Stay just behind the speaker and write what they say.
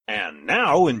And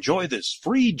now enjoy this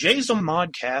free Jason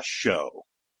Modcast show.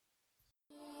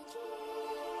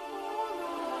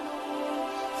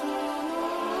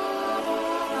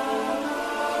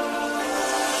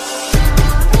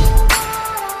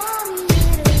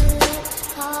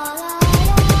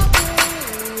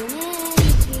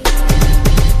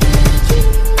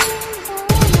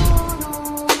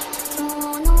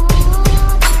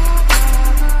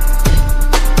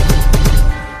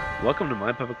 Welcome to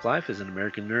My Public Life as an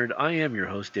American Nerd. I am your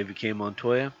host, David K.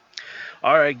 Montoya.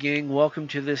 Alright, gang, welcome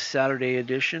to this Saturday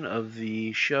edition of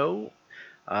the show.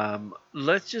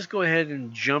 Let's just go ahead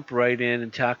and jump right in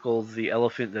and tackle the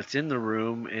elephant that's in the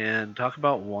room and talk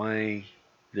about why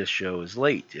this show is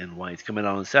late and why it's coming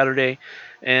out on Saturday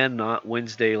and not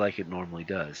Wednesday like it normally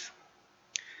does.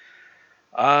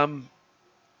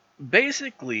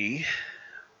 Basically,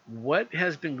 what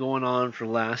has been going on for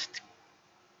the last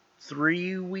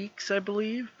 3 weeks, I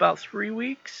believe, about 3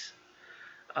 weeks.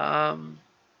 I've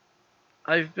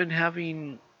been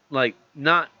having,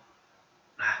 not,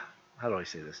 how do I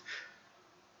say this?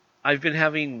 I've been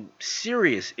having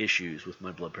serious issues with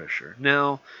my blood pressure.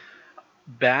 Now,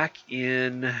 back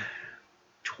in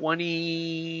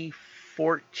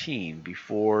 2014,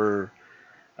 before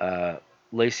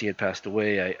Lacey had passed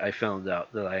away, I found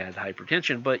out that I had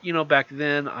hypertension. But, back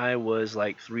then I was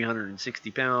like 360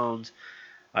 pounds.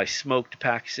 I smoked a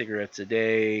pack of cigarettes a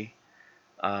day.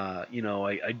 I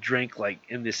drank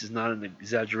and this is not an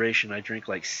exaggeration, I drank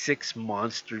like 6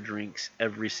 Monster drinks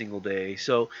every single day.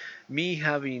 So me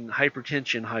having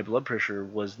hypertension, high blood pressure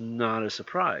was not a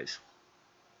surprise.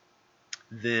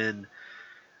 Then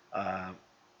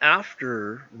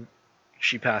after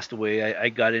she passed away, I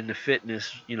got into fitness,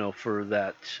 for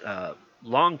that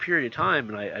long period of time,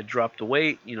 and I dropped the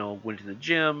weight, went to the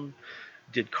gym,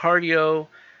 did cardio,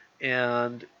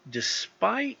 and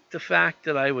despite the fact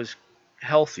that I was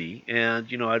healthy and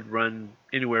I'd run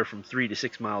anywhere from 3 to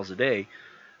 6 miles a day,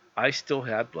 I still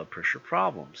had blood pressure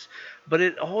problems. But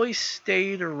it always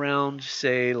stayed around,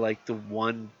 say, like the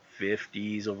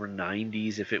 150s over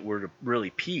 90s if it were to really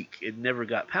peak. It never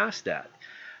got past that.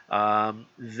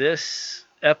 This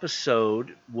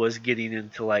episode was getting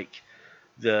into like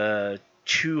the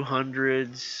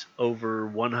 200s over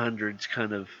 100s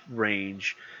kind of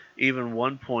range. Even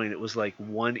one point it was like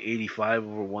 185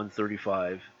 over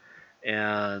 135,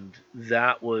 and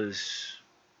that was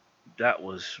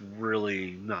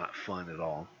really not fun at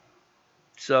all.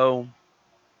 So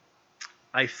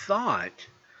I thought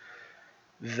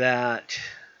that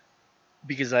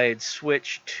because I had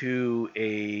switched to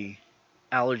a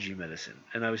allergy medicine,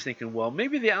 and I was thinking, well,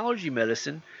 maybe the allergy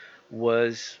medicine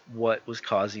was what was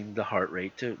causing the heart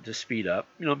rate to speed up,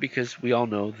 because we all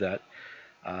know that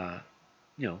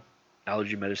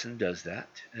allergy medicine does that.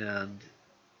 And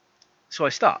so I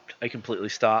stopped. I completely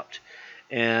stopped,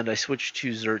 and I switched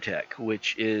to Zyrtec,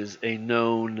 which is a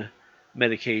known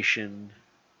medication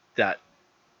that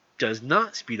does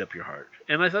not speed up your heart.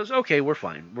 And I thought, okay, we're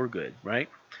fine. We're good, right?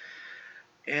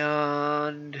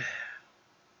 And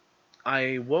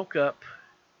I woke up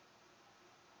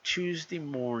Tuesday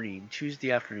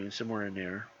afternoon, somewhere in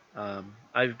there.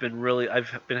 I've been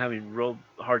having real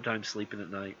hard time sleeping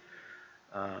at night.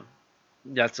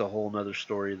 That's a whole nother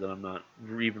story that I'm not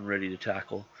even ready to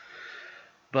tackle.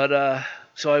 But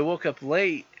so I woke up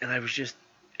late and I was just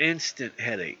instant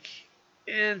headache.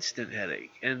 And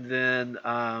then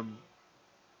I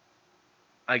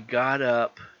got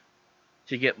up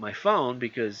to get my phone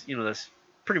because, that's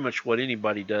pretty much what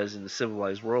anybody does in the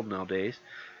civilized world nowadays.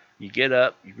 You get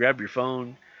up, you grab your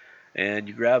phone, and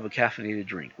you grab a caffeinated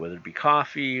drink, whether it be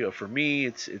coffee, or for me,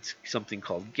 it's something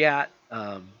called GAT,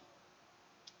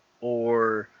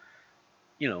 or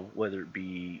whether it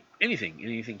be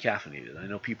anything caffeinated. I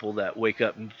know people that wake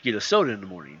up and get a soda in the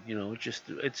morning.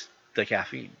 It's the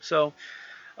caffeine. So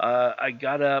I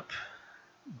got up,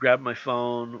 grabbed my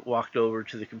phone, walked over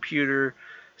to the computer,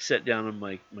 sat down in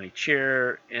my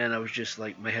chair, and I was just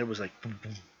like, my head was like boom,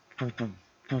 boom, boom, boom,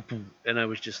 boom, boom, and I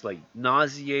was just like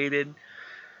nauseated,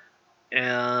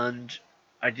 and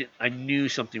I knew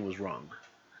something was wrong,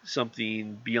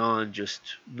 something beyond just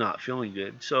not feeling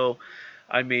good. So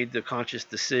I made the conscious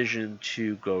decision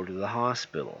to go to the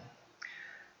hospital.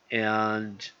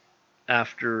 And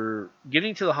after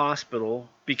getting to the hospital,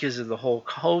 because of the whole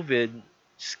COVID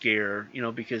scare,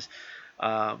 because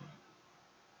I'm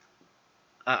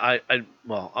not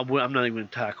even going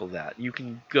to tackle that. You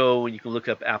can go and you can look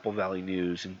up Apple Valley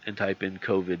News and type in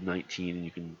COVID-19, and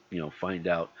you can find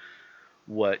out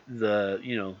what the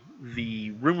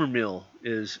rumor mill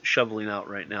is shoveling out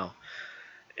right now.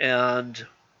 And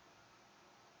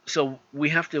so we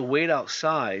have to wait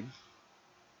outside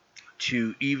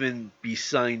to even be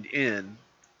signed in.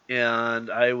 And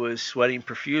I was sweating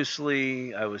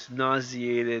profusely. I was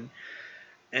nauseated.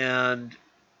 And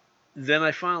then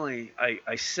I finally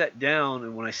I sat down,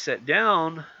 and when I sat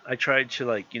down, I tried to,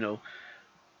 like,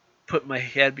 put my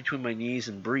head between my knees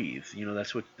and breathe.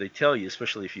 That's what they tell you,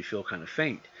 especially if you feel kind of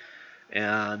faint.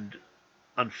 And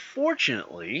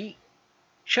unfortunately,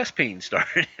 chest pain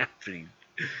started happening.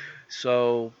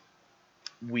 So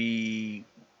we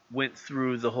went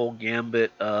through the whole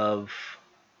gambit of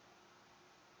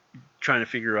trying to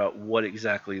figure out what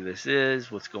exactly this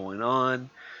is, what's going on.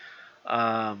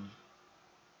 Um,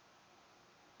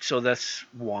 so that's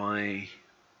why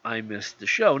I missed the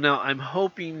show. Now I'm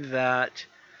hoping that,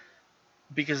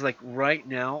 because like right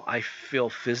now I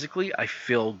feel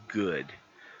good.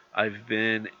 I've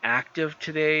been active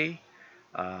today.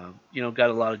 Got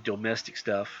a lot of domestic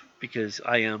stuff because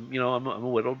I'm a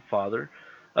widowed father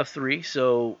of three.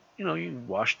 So you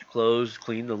wash the clothes,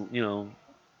 clean the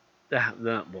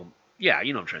well, yeah,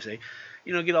 you know what I'm trying to say.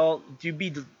 Get all to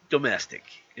be domestic,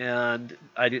 and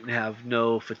I didn't have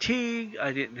no fatigue,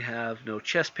 I didn't have no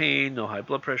chest pain, no high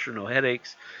blood pressure, no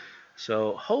headaches.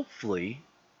 So hopefully,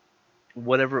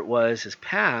 whatever it was has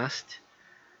passed,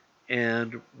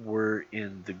 and we're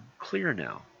in the clear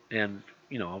now. And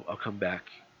I'll come back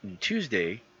on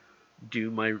Tuesday, do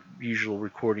my usual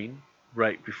recording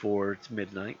right before it's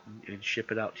midnight, and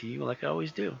ship it out to you like I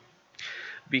always do,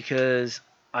 because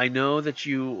I know that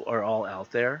you are all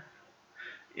out there,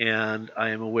 and I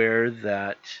am aware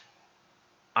that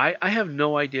I have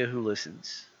no idea who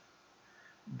listens,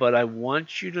 but I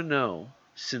want you to know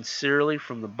sincerely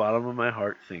from the bottom of my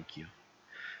heart, thank you.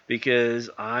 Because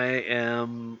I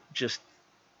am just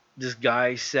this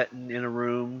guy sitting in a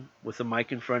room with a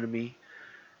mic in front of me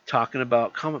talking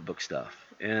about comic book stuff.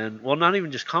 And, well, not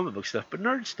even just comic book stuff, but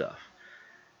nerd stuff.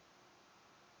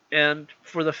 And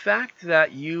for the fact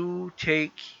that you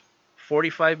take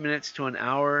 45 minutes to an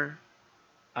hour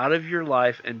out of your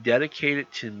life and dedicate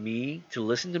it to me, to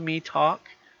listen to me talk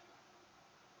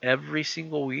every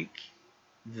single week,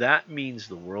 that means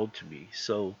the world to me.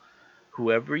 So,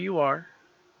 whoever you are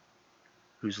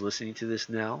who's listening to this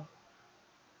now,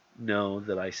 know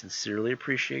that I sincerely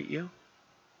appreciate you,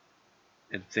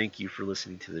 and thank you for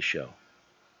listening to the show.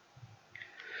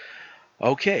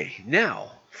 Okay,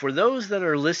 now, for those that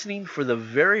are listening for the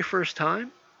very first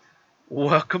time,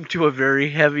 welcome to a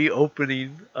very heavy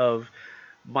opening of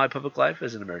My Public Life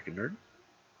as an American Nerd.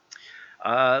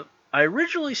 I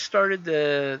originally started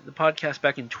the podcast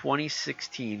back in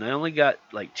 2016. I only got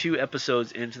like 2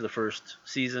 episodes into the first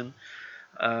season.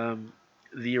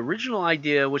 The original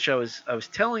idea, which I was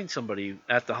telling somebody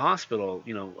at the hospital,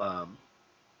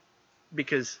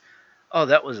 because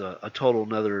that was a total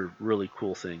another really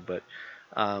cool thing. But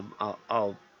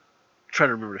I'll try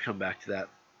to remember to come back to that.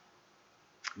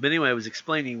 But anyway, I was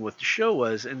explaining what the show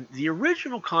was, and the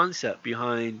original concept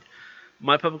behind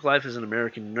My Public Life as an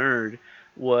American Nerd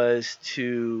was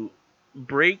to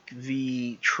break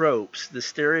the tropes, the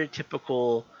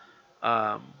stereotypical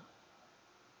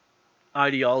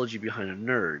ideology behind a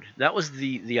nerd. That was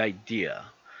the idea.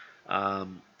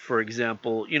 For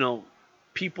example,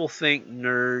 people think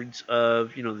nerds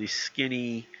of these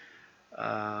skinny,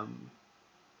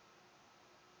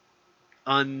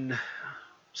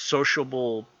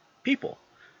 unsociable people,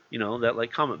 that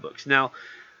like comic books. Now,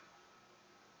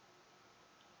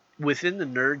 within the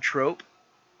nerd trope,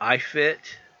 I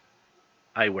fit.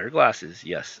 I wear glasses.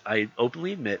 Yes, I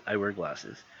openly admit I wear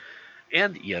glasses.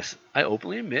 And yes, I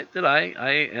openly admit that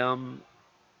I am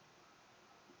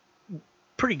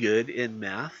pretty good in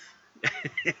math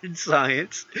and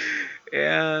science.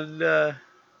 And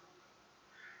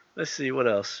let's see, what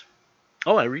else?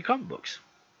 Oh, I read comic books.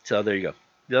 So there you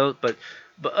go. But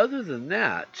other than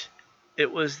that,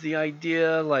 it was the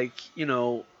idea, like,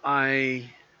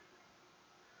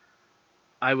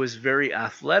 I was very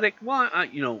athletic. Well,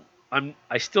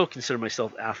 I still consider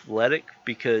myself athletic,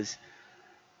 because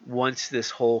once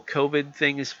this whole COVID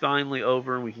thing is finally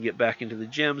over and we can get back into the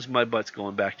gyms, my butt's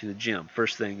going back to the gym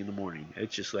first thing in the morning.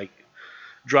 It's just like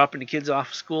dropping the kids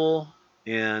off school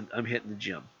and I'm hitting the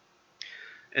gym.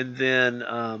 And then,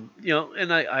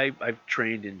 and I've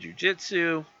trained in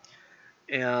jiu-jitsu,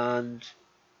 and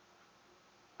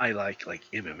I like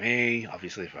MMA,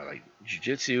 obviously, if I like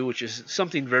jiu-jitsu, which is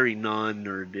something very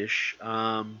non-nerdish.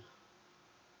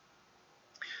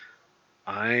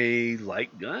 I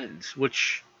like guns,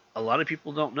 which a lot of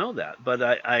people don't know that, but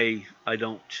I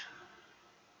don't.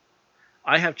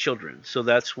 I have children, so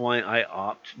that's why I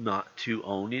opt not to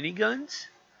own any guns.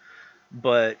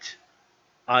 But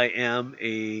I am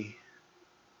a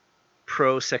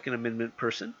pro Second Amendment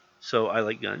person, so I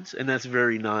like guns, and that's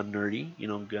very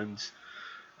non-nerdy, guns,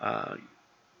 uh,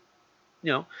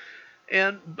 you know,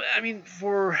 and I mean,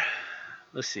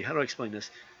 let's see, how do I explain this?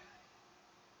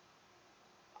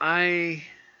 I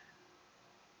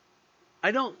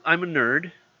I'm a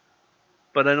nerd,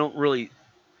 but I don't really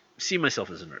see myself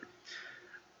as a nerd.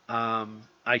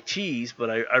 I tease, but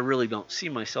I really don't see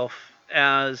myself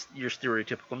as your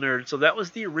stereotypical nerd. So that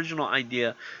was the original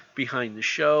idea behind the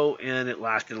show, and it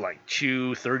lasted like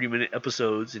 2 30-minute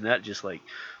episodes, and that just like,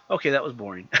 okay, that was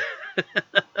boring.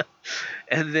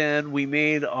 And then we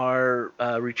made our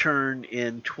return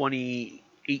in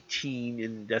 2018,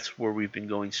 and that's where we've been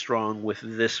going strong with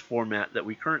this format that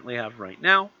we currently have right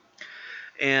now.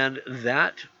 And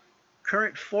that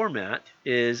current format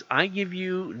is I give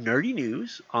you nerdy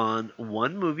news on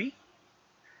one movie,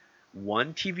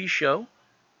 one TV show,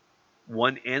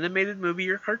 one animated movie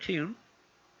or cartoon,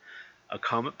 a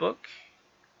comic book,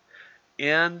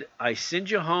 and I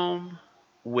send you home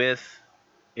with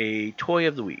a toy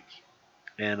of the week.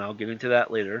 And I'll get into that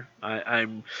later.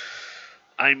 I'm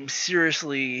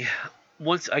seriously,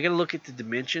 once I gotta look at the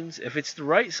dimensions. If it's the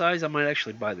right size, I might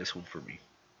actually buy this one for me.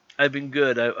 I've been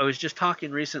good. I was just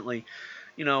talking recently.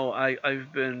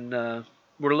 I've been.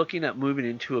 We're looking at moving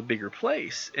into a bigger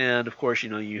place, and of course,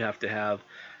 you have to have,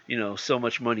 so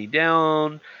much money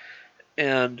down.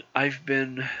 And I've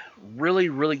been really,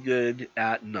 really good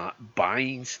at not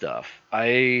buying stuff.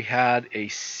 I had a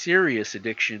serious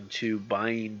addiction to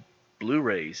buying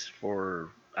Blu-rays for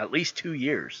at least 2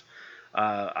 years.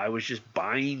 I was just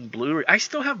buying Blu-ray. I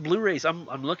still have Blu-rays.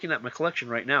 I'm looking at my collection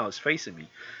right now. It's facing me,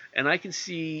 and I can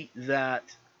see that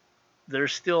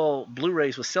there's still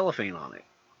Blu-rays with cellophane on it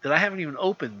that I haven't even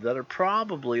opened that are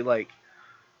probably like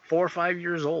 4 or 5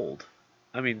 years old.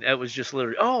 I mean, it was just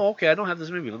literally, oh, okay, I don't have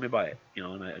this movie, let me buy it,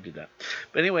 and I did that.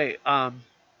 But anyway, I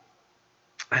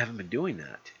haven't been doing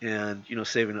that, and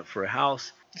saving up for a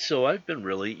house. So I've been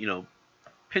really,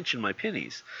 pinching my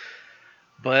pennies.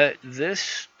 But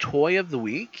this toy of the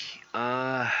week,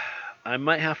 I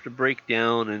might have to break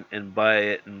down and buy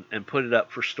it and put it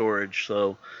up for storage.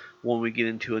 So when we get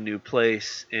into a new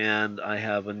place and I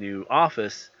have a new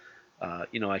office,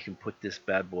 I can put this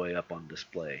bad boy up on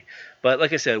display. But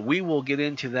like I said, we will get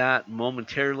into that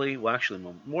momentarily. Well, actually,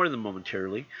 more than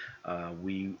momentarily.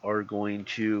 We are going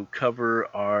to cover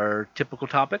our typical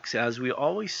topics as we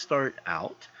always start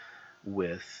out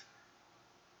with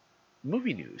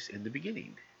movie news in the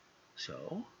beginning.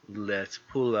 So let's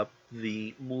pull up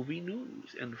the movie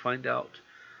news and find out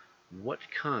what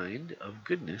kind of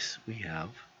goodness we have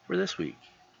for this week.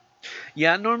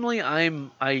 Yeah, normally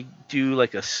I do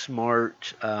like a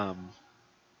smart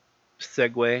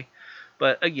segue,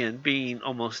 but again, being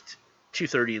almost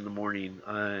 2:30 in the morning,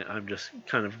 I'm just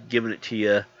kind of giving it to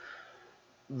you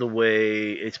the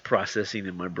way it's processing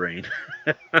in my brain.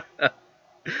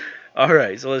 All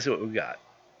right, so let's see what we got.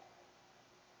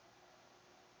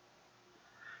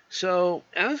 So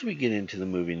as we get into the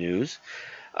movie news,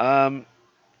 um,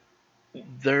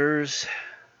 there's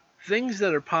things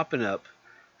that are popping up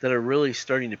that are really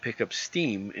starting to pick up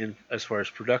steam in as far as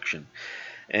production.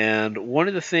 And one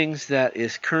of the things that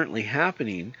is currently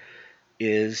happening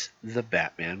is the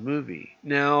Batman movie.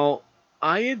 Now,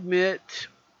 I admit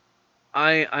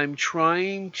I'm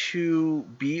trying to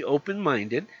be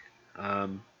open-minded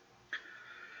um,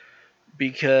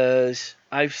 because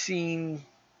I've seen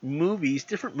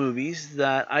different movies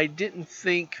that I didn't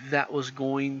think that was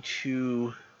going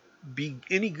to be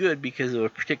any good because of a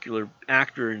particular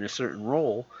actor in a certain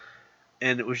role,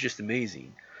 and it was just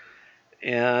amazing.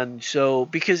 And so,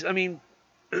 because I mean,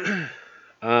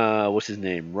 what's his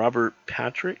name? Robert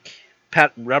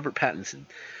Pattinson.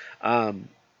 Um,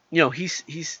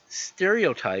 he's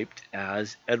stereotyped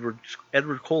as Edward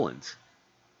Cullens,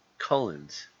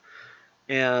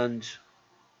 and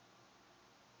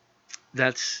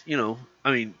that's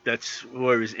I mean that's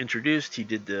where he was introduced. He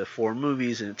did the 4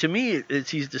 movies, and to me,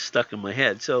 he's just stuck in my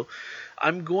head. So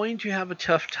I'm going to have a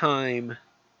tough time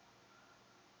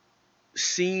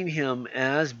seeing him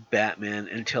as Batman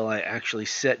until I actually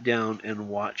sit down and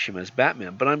watch him as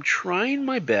Batman. But I'm trying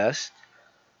my best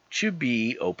to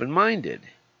be open-minded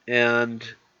and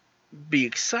be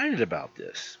excited about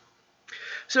this.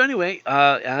 So anyway,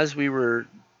 as we were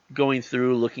going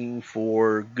through looking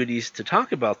for goodies to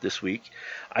talk about this week,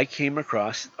 I came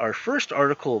across our first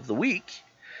article of the week,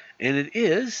 and it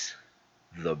is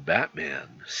The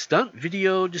Batman. Stunt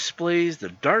video displays the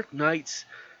Dark Knight's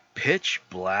pitch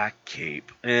black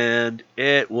cape, and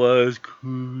it was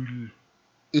cool.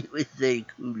 It was very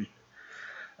cool.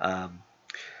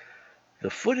 The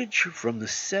footage from the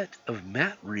set of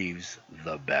Matt Reeves'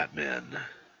 The Batman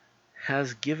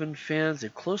has given fans a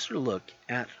closer look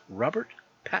at Robert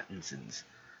Pattinson's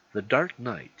The Dark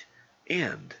Knight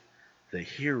and the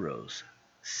hero's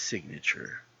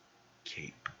signature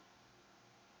cape.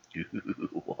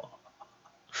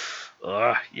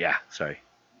 Yeah, sorry.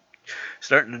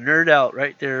 Starting to nerd out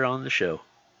right there on the show.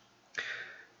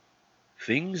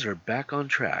 Things are back on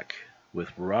track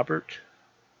with Robert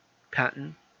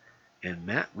Pattinson and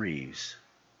Matt Reeves,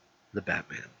 the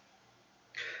Batman,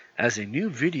 as a new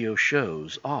video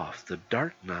shows off the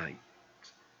Dark Knight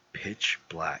pitch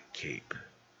black cape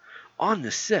on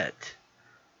the set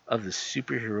of the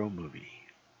superhero movie.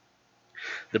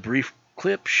 The brief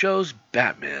clip shows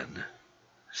Batman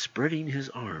spreading his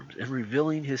arms and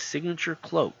revealing his signature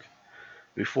cloak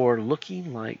before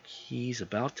looking like he's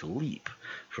about to leap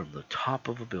from the top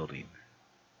of a building.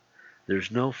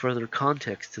 There's no further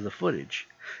context to the footage,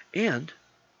 and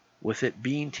with it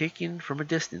being taken from a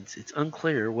distance, it's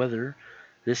unclear whether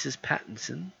this is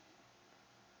Pattinson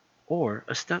or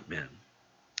a stuntman.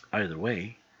 Either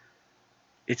way,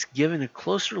 it's given a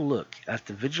closer look at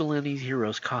the vigilante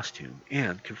hero's costume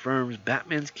and confirms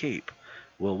Batman's cape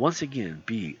will once again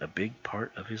be a big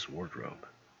part of his wardrobe.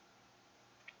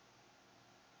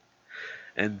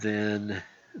 And then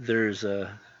there's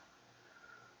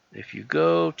if you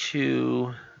go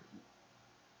to,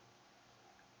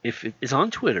 if it's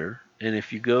on Twitter, and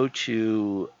if you go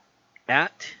to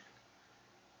at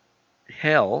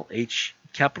Hell,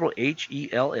 capital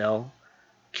HELLKR1,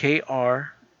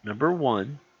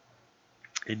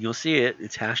 and you'll see it.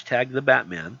 It's hashtag the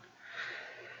Batman,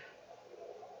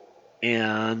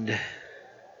 and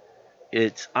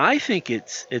I think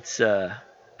it's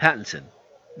Pattinson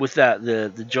with that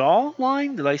the jaw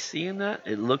line that I see in that.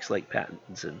 It looks like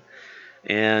Pattinson,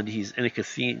 and he's in a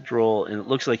cathedral, and it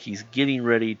looks like he's getting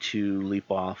ready to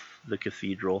leap off the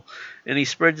cathedral, and he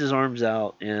spreads his arms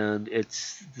out, and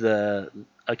it's a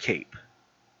cape.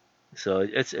 So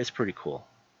it's pretty cool.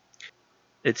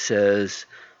 It says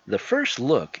the first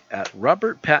look at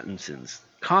Robert Pattinson's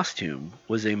costume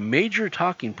was a major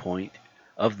talking point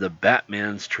of the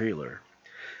Batman's trailer.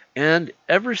 And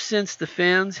ever since, the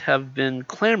fans have been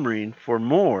clamoring for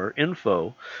more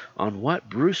info on what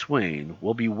Bruce Wayne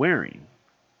will be wearing.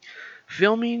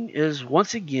 Filming is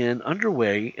once again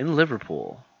underway in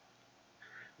Liverpool,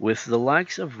 with the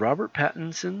likes of Robert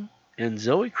Pattinson and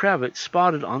Zoe Kravitz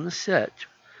spotted on the set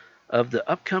of the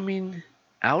upcoming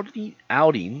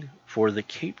outing for the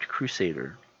Caped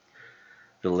Crusader.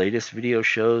 The latest video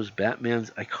shows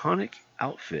Batman's iconic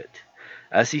outfit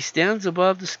as he stands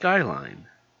above the skyline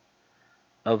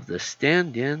of the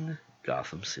stand-in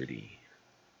Gotham City.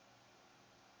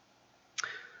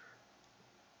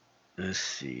 Let's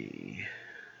see.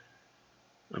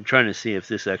 I'm trying to see if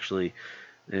this actually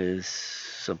is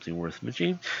something worth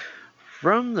mentioning.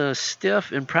 From the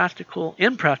stiff, impractical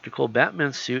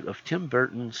Batman suit of Tim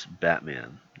Burton's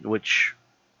Batman, which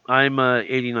I'm a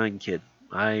 89 kid.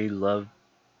 I love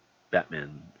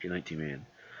Batman, 19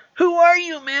 Who are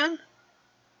you, man?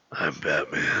 I'm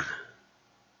Batman.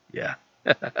 Yeah.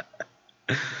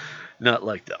 Not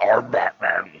like the I'm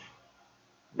Batman.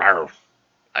 No,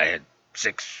 I had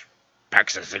 6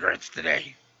 packs of cigarettes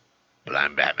today, but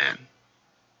I'm Batman.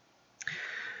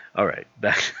 All right,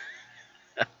 back.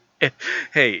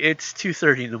 Hey, it's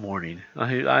 2:30 in the morning.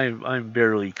 I'm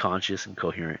barely conscious and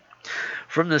coherent.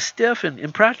 From the stiff and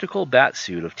impractical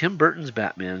batsuit of Tim Burton's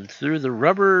Batman through the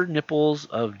rubber nipples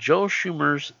of Joel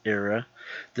Schumacher's era,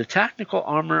 the tactical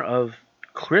armor of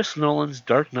Chris Nolan's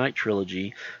Dark Knight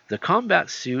trilogy, the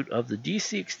combat suit of the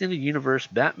DC Extended Universe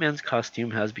Batman's costume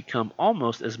has become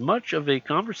almost as much of a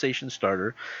conversation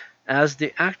starter as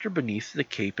the actor beneath the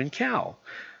cape and cowl.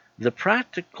 The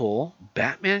practical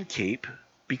Batman cape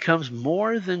becomes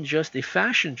more than just a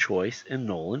fashion choice in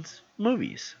Nolan's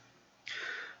movies.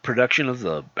 Production of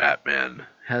the Batman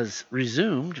has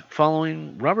resumed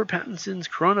following Robert Pattinson's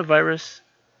coronavirus.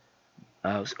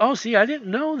 See, I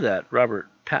didn't know that Robert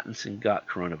Pattinson got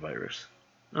coronavirus.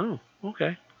 Oh,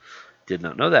 okay. Did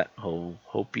not know that.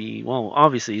 Hope he. Well,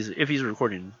 obviously, if he's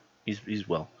recording, he's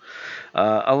well.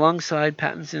 Alongside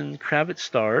Pattinson, Kravitz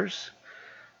stars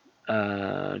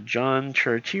John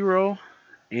Turturro,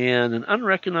 and an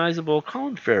unrecognizable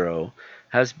Colin Farrell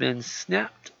has been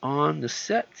snapped on the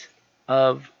set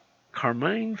of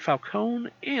Carmine Falcone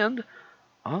and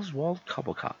Oswald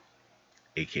Cobblepot,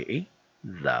 aka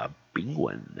the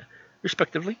Penguin,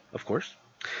 respectively, of course.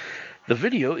 The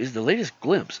video is the latest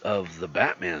glimpse of the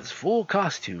Batman's full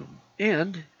costume,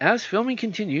 and as filming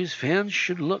continues, fans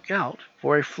should look out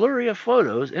for a flurry of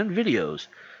photos and videos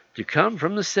to come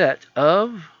from the set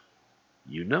of,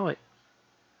 you know it,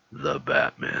 The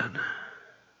Batman.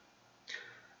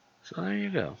 So there you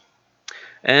go.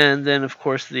 And then, of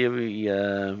course,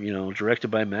 directed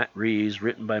by Matt Reeves,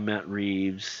 written by Matt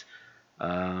Reeves,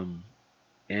 um,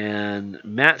 and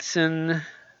Mattson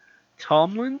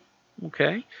Tomlin.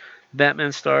 Okay.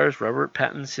 Batman stars Robert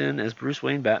Pattinson as Bruce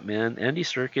Wayne Batman, Andy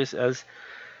Serkis as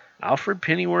Alfred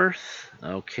Pennyworth.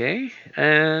 Okay.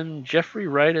 And Jeffrey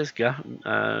Wright as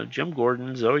Jim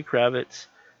Gordon, Zoe Kravitz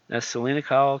as Selena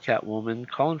Kyle, Catwoman,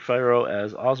 Colin Farrell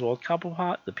as Oswald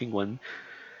Cobblepot, the Penguin,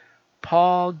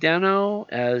 Paul Dano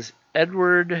as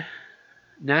Edward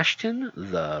Nashton,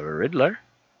 the Riddler,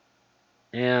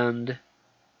 and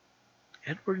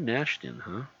Edward Nashton,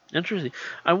 huh? Interesting.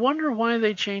 I wonder why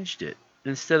they changed it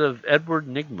instead of Edward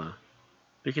Nigma,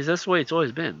 because that's the way it's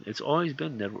always been. It's always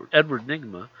been Edward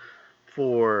Nigma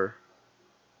for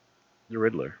the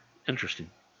Riddler. Interesting.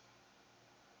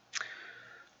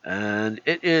 And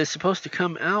it is supposed to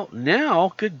come out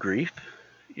now. Good grief.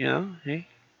 Hey,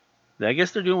 I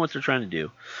guess they're doing what they're trying to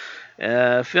do.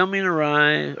 The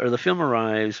film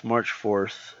arrives March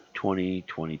 4th,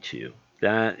 2022.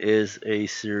 That is a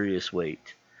serious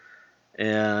wait.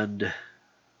 And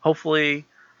hopefully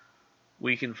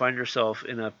we can find ourselves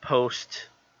in a post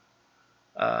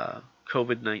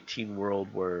COVID-19 world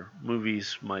where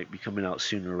movies might be coming out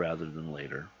sooner rather than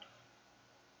later.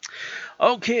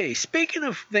 Okay, speaking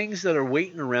of things that are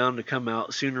waiting around to come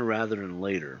out sooner rather than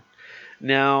later.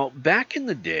 Now, back in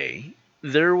the day,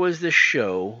 there was this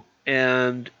show,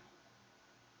 and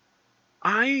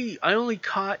I only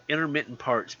caught intermittent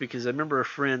parts because I remember a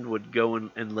friend would go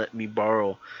and let me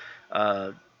borrow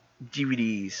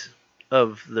DVDs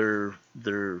of their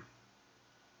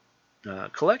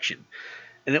collection,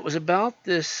 and it was about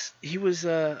this. He was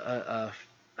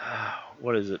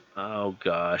what is it? Oh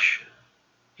gosh,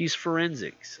 he's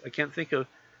forensics. I can't think of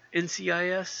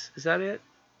NCIS. Is that it?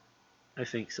 I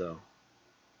think so.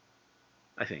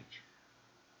 I think.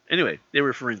 Anyway, they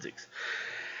were forensics.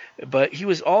 But he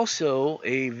was also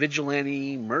a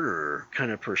vigilante murderer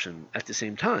kind of person at the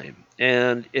same time.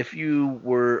 And if you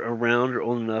were around or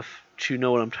old enough to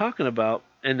know what I'm talking about,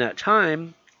 in that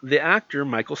time, the actor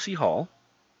Michael C. Hall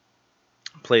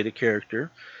played a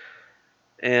character,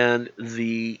 and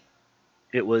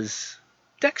it was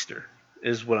Dexter,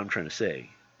 is what I'm trying to say.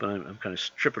 But I'm kind of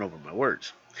tripping over my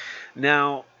words.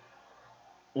 Now,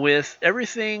 with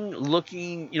everything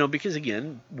looking, because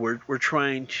again, we're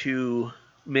trying to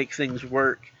make things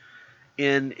work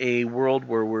in a world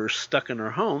where we're stuck in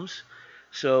our homes.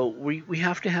 So we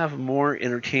have to have more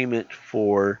entertainment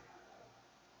for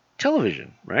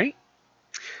television, right?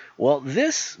 Well,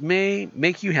 this may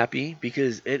make you happy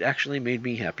because it actually made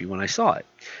me happy when I saw it.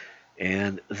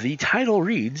 And the title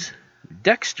reads,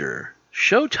 Dexter,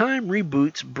 Showtime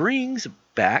Reboots brings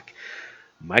back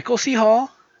Michael C.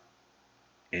 Hall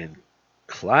and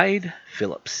Clyde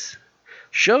Phillips.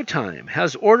 Showtime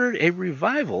has ordered a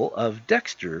revival of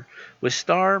Dexter with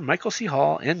star Michael C.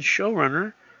 Hall and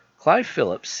showrunner Clyde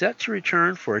Phillips set to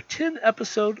return for a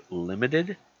 10-episode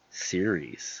limited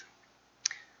series.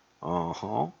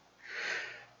 Now,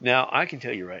 I can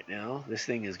tell you right now, this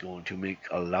thing is going to make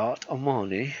a lot of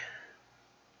money.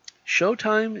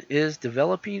 Showtime is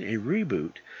developing a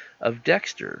reboot of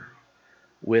Dexter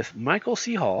with Michael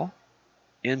C. Hall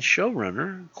and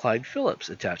showrunner Clyde Phillips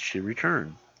attached to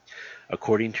return.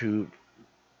 According to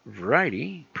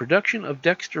Variety, production of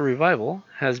Dexter Revival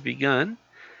has begun.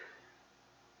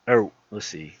 Let's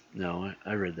see. No,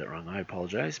 I read that wrong. I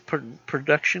apologize.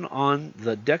 Production on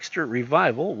the Dexter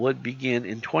Revival would begin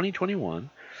in 2021,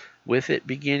 with it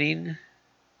beginning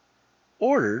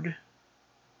ordered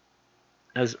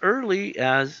as early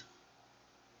as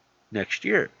next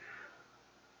year.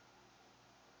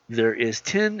 There is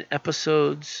 10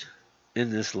 episodes in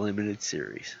this limited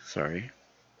series. Sorry.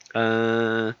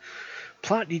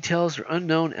 Plot details are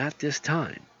unknown at this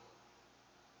time.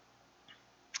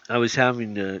 I was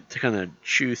having to kind of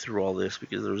chew through all this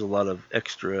because there was a lot of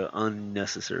extra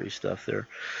unnecessary stuff there.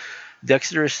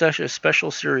 Dexter is such a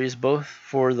special series both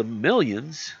for the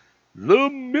millions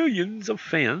of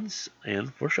fans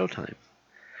and for Showtime,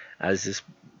 as this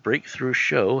breakthrough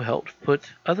show helped put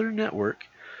other network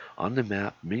on the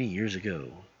map many years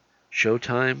ago.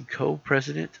 Showtime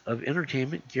co-president of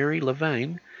entertainment Gary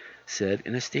Levine said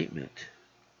in a statement,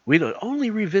 "We'd only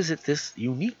revisit this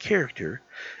unique character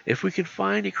if we could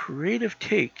find a creative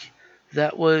take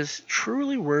that was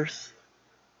truly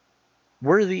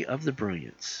worthy of the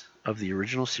brilliance of the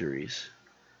original series.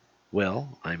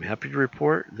 Well, I'm happy to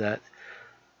report that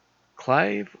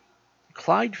Clyde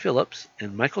Phillips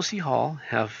and Michael C. Hall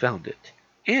have found it,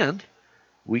 and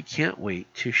we can't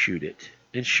wait to shoot it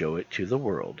and show it to the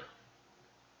world."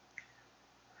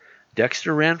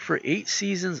 Dexter ran for 8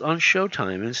 seasons on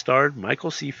Showtime and starred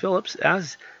Michael C. Phillips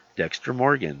as Dexter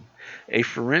Morgan, a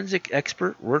forensic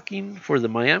expert working for the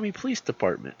Miami Police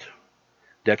Department.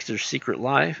 Dexter's secret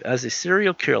life as a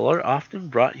serial killer often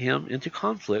brought him into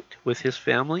conflict with his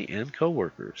family and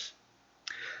coworkers.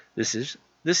 This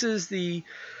is the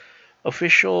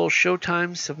official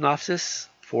Showtime synopsis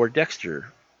for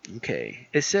Dexter. Okay,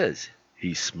 it says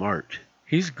he's smart,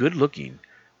 he's good looking,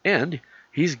 and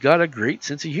he's got a great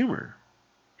sense of humor.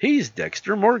 He's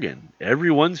Dexter Morgan,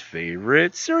 everyone's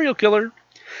favorite serial killer.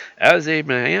 As a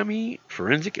Miami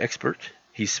forensic expert,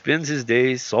 he spends his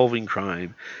days solving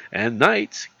crime and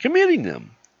nights committing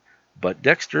them. But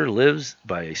Dexter lives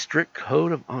by a strict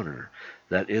code of honor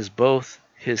that is both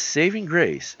his saving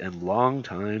grace and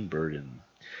long-time burden.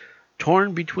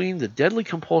 Torn between the deadly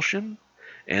compulsion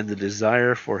and the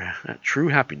desire for true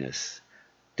happiness,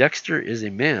 Dexter is a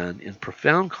man in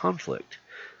profound conflict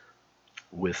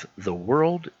with the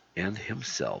world and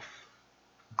himself.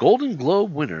 Golden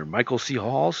Globe winner Michael C.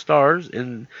 Hall stars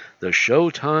in the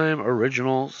Showtime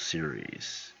original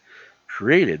series,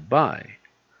 created by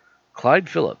Clyde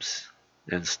Phillips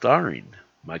and starring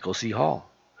Michael C. Hall.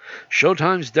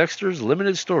 Showtime's Dexter's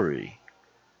limited story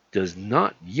does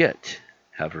not yet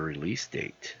have a release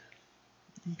date.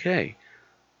 Okay.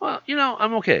 Well,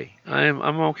 I'm okay. I'm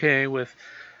okay with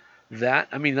that.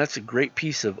 I mean, that's a great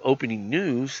piece of opening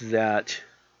news that,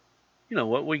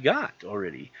 what we got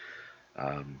already.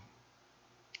 Um,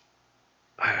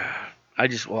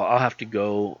 I'll have to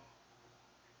go.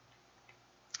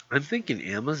 I'm thinking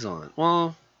Amazon.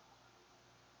 Well,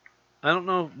 I don't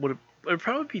know. It'd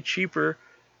probably be cheaper.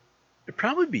 It'd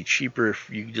probably be cheaper if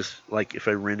you just, like, if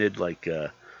I rented, like,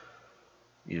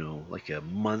 like a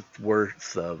month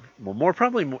worth of, well,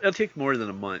 it'll take more than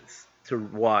a month to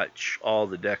watch all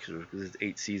the Dexters because it's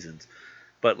 8 seasons.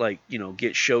 But, like,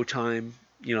 get Showtime.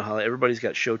 You know how everybody's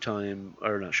got Showtime,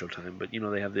 or not Showtime, but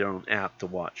they have their own app to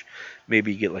watch.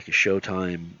 Maybe get like a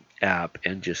Showtime app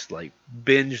and just like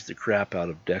binge the crap out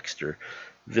of Dexter.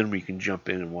 Then we can jump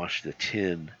in and watch the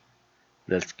 10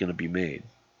 that's going to be made.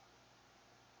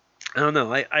 I don't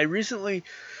know. I recently,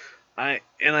 I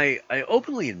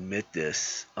openly admit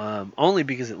this, only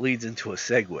because it leads into a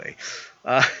segue.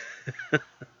 Uh,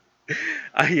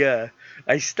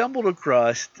 I stumbled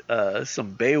across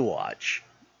some Baywatch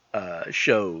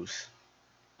shows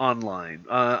online.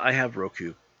 I have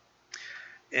Roku,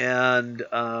 and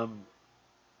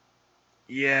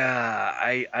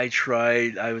yeah, I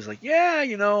tried. I was like, yeah,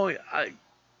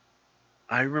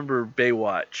 I remember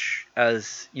Baywatch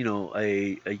as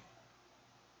a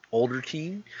older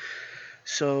teen,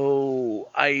 so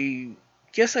I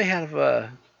guess I have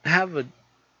a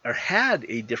or had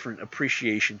a different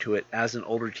appreciation to it as an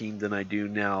older teen than I do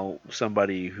now,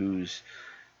 somebody who's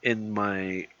in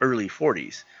my early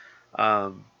 40s.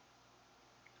 Um,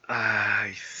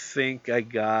 I think I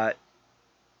got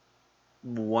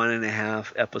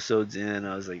 1.5 episodes in.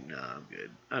 I was like, no, I'm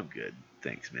good. I'm good.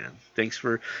 Thanks, man. Thanks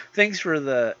for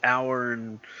the hour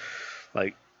and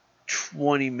like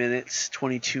 20 minutes,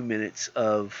 22 minutes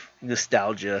of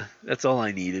nostalgia. That's all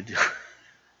I needed.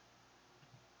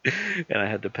 And I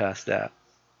had to pass that.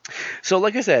 So,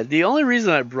 like I said, the only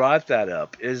reason I brought that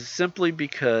up is simply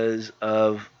because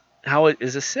of how it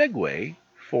is a segue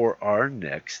for our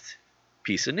next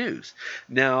piece of news.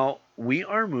 Now, we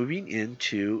are moving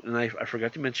into, and I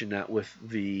forgot to mention that with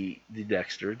the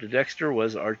Dexter. The Dexter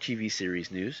was our TV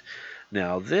series news.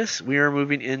 Now, this, we are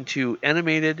moving into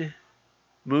animated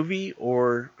movie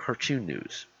or cartoon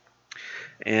news.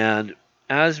 And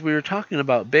as we were talking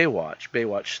about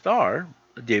Baywatch star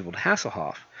David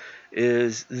Hasselhoff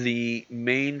is the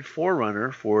main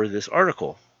forerunner for this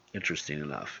article, interesting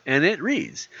enough. And it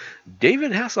reads,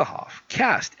 David Hasselhoff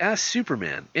cast as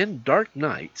Superman in Dark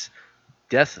Knight's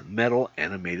death metal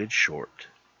animated short.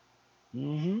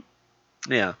 Mm-hmm.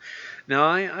 Yeah. Now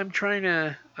I'm trying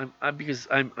to, because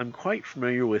I'm quite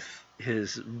familiar with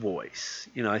his voice.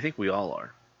 I think we all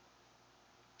are.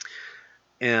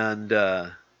 And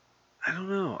I don't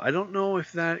know. I don't know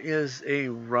if that is a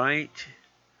right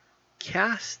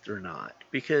cast or not,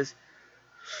 because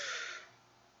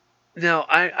now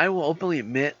I will openly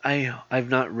admit I've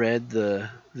not read the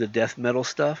death metal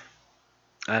stuff.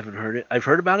 I haven't heard it. I've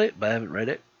heard about it, but I haven't read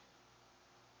it.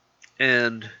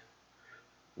 And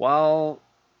while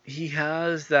he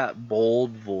has that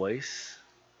bold voice,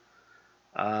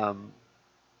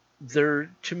 there,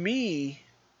 to me,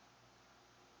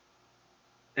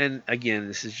 and again,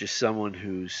 this is just someone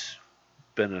who's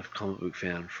been a comic book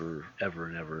fan forever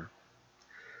and ever.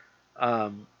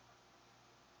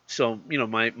 So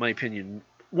my opinion,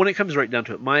 when it comes right down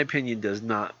to it, my opinion does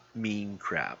not mean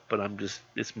crap, but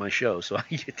it's my show, so I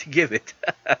get to give it.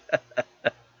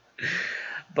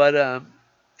 But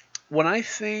when I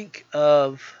think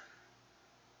of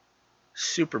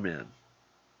Superman,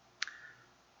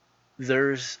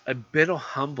 there's a bit of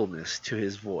humbleness to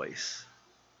his voice.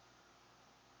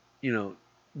 You know,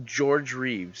 George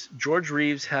Reeves. George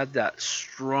Reeves had that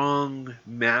strong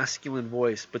masculine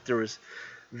voice, but there was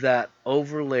that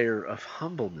overlayer of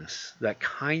humbleness, that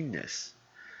kindness.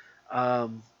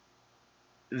 Um,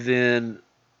 then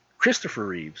Christopher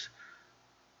Reeves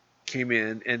came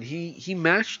in and he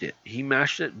matched it. He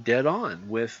matched it dead on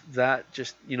with that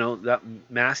just, that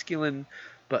masculine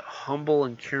but humble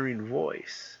and caring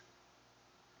voice.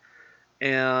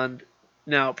 And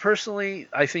now personally,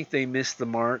 I think they missed the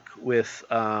mark with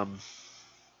oh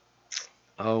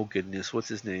goodness, what's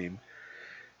his name?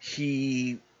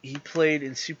 He played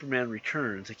in Superman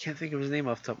Returns. I can't think of his name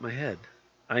off the top of my head.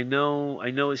 I know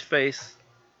his face.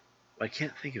 I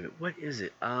can't think of it. What is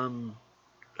it? Brandon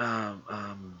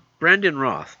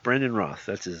Roth. Brandon Roth.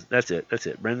 That's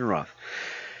it. Brandon Roth.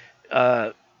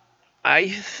 Uh, I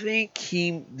think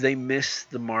they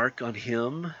missed the mark on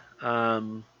him.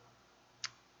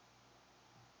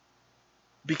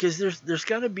 Because there's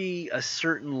got to be a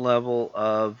certain level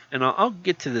of, and I'll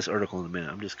get to this article in a minute.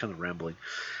 I'm just kind of rambling.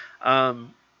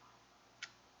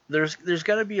 There's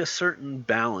got to be a certain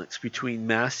balance between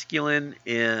masculine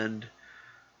and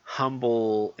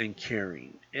humble and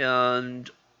caring, and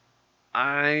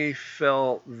I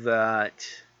felt that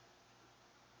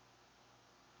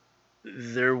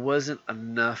there wasn't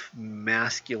enough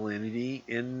masculinity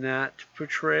in that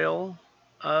portrayal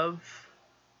of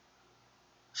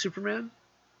Superman.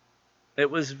 It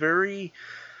was very.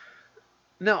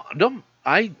 No, don't.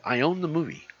 I own the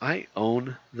movie. I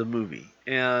own the movie,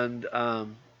 and I'll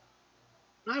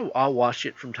watch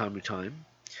it from time to time.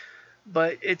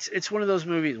 But it's one of those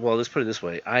movies. Well, let's put it this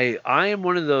way. I am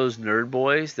one of those nerd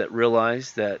boys that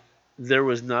realized that there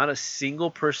was not a single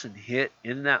person hit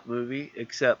in that movie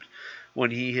except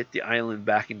when he hit the island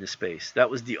back into space. That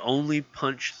was the only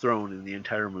punch thrown in the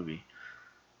entire movie.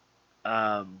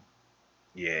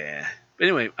 Yeah.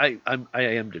 Anyway, I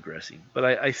am digressing, but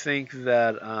I think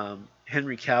that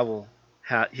Henry Cavill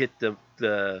hit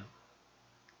the.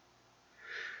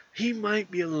 He might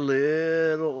be a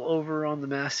little over on the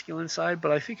masculine side,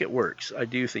 but I think it works. I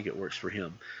do think it works for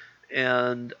him,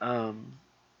 and I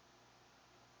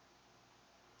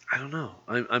don't know.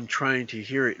 I'm trying to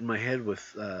hear it in my head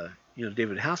with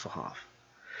David Hasselhoff.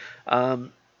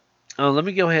 Let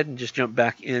me go ahead and just jump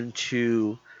back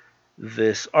into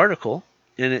this article.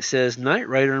 And it says Knight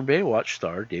Rider and Baywatch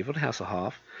star David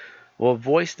Hasselhoff will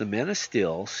voice the Man of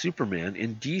Steel, Superman,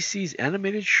 in DC's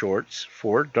animated shorts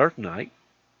for Dark Knight,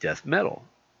 Death Metal.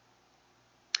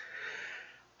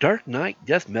 Dark Knight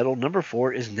Death Metal number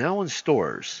 4 is now in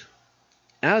stores.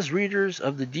 As readers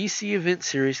of the DC event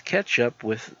series catch up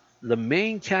with the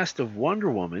main cast of Wonder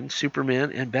Woman,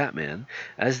 Superman, and Batman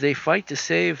as they fight to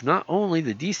save not only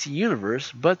the DC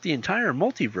universe, but the entire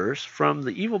multiverse from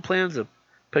the evil plans of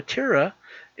Patera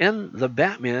and the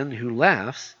Batman Who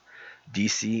Laughs,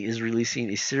 DC is releasing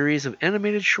a series of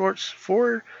animated shorts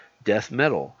for Death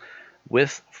Metal,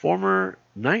 with former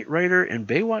Knight Rider and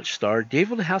Baywatch star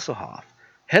David Hasselhoff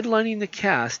headlining the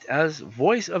cast as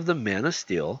voice of the Man of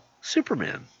Steel,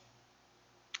 Superman.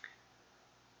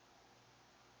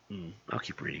 I'll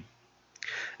keep reading.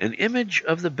 An image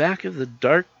of the back of the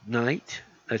Dark Knight,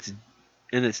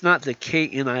 and it's not the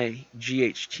KNIGHTS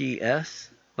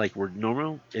like we're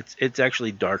normal. It's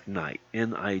actually Dark Knight,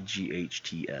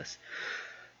 NIGHTS.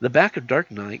 The back of Dark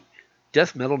Knight,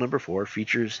 Death Metal number 4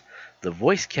 features the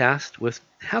voice cast with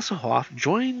Hasselhoff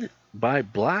joined by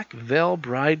Black Veil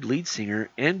Bride lead singer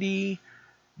Andy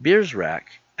Bierzak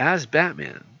as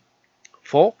Batman,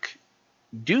 folk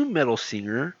doom metal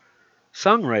singer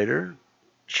songwriter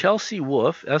Chelsea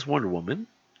Wolfe as Wonder Woman,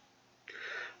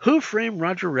 Who Framed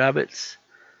Roger Rabbit's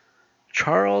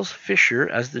Charles Fisher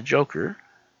as the Joker,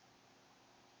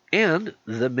 and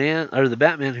the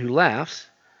Batman Who Laughs,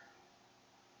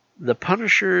 the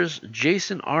Punisher's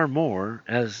Jason R. Moore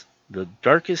as the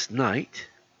Darkest Knight,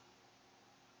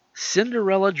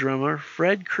 Cinderella drummer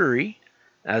Fred Curry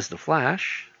as the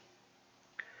Flash,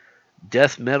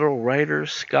 death metal writer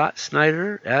Scott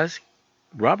Snyder as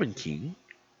Robin King,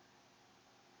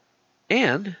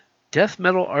 and death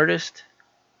metal artist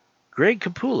Greg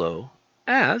Capullo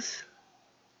as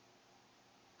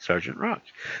Sergeant Rock.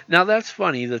 Now that's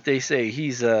funny that they say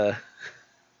he's a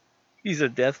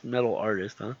death metal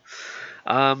artist, huh?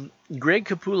 Greg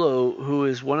Capullo, who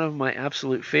is one of my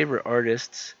absolute favorite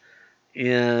artists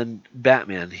in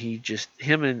Batman,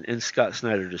 him and Scott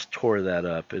Snyder just tore that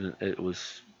up, and it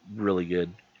was really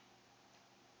good.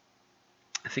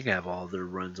 I think I have all their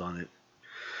runs on it.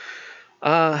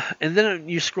 And then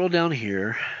you scroll down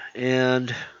here,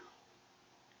 and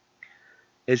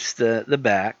it's the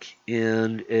back,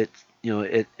 and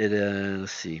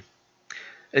let's see,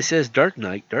 it says Dark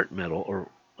Knight, Dark Metal, or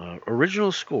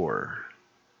original score.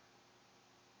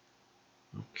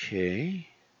 Okay,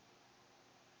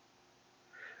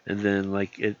 and then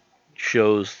like it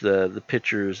shows the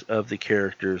pictures of the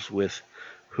characters with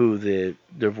who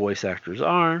their voice actors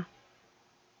are.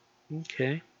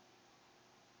 Okay.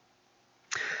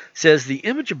 Says the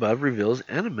image above reveals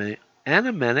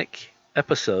animatic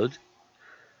episodes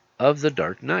of the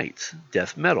Dark Knights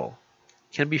Death Metal.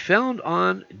 Can be found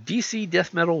on DC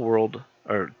Death Metal World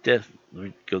or Death. Let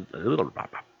me go.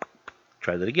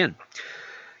 Try that again.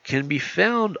 Can be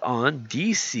found on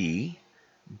DC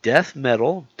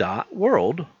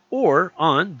deathmetal.world or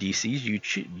on DC's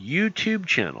YouTube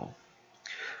channel.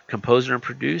 Composer and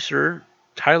producer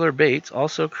Tyler Bates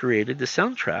also created the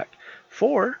soundtrack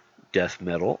for Death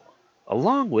Metal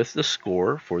along with the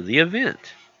score for the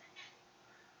event.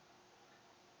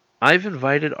 I've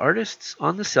invited artists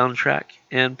on the soundtrack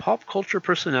and pop culture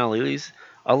personalities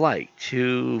alike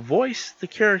to voice the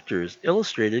characters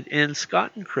illustrated in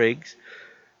Scott and Craig's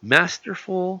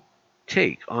masterful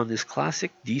take on this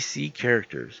classic DC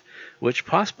characters, which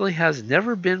possibly has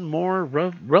never been more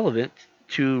relevant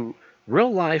to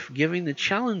real life given the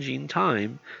challenging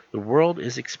time the world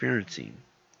is experiencing.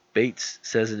 Bates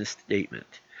says in a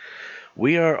statement,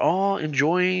 "We are all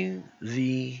enjoying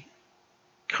the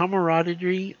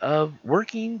camaraderie of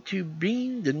working to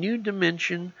bring the new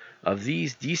dimension of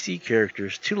these DC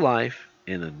characters to life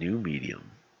in a new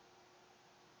medium."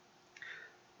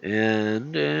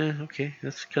 And okay,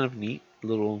 that's kind of neat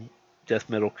little death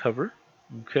metal cover.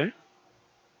 Okay,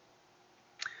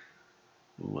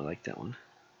 ooh, I like that one.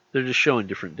 They're just showing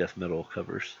different death metal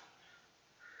covers.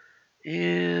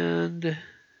 And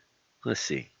let's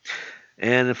see.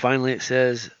 And then finally, it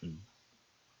says,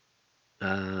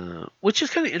 which is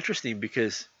kind of interesting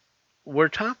because we're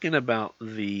talking about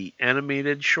the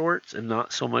animated shorts and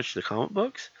not so much the comic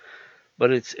books,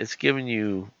 but it's giving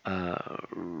you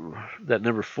that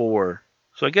number 4.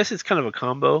 So I guess it's kind of a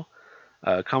combo,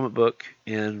 comic book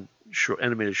and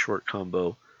animated short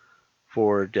combo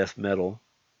for Death Metal.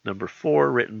 Number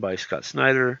 4, written by Scott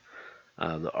Snyder.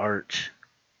 The art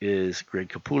is Greg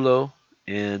Capullo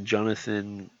and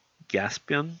Jonathan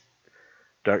Gaspian.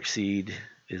 Darkseid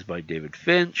is by David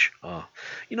Finch.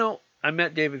 I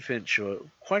met David Finch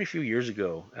quite a few years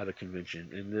ago at a convention,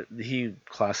 and he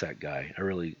class act guy. I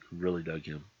really, really dug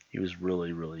him. He was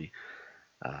really, really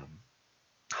um,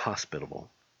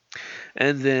 hospitable.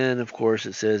 And then, of course,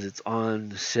 it says it's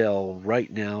on sale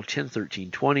right now,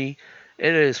 10/13/20.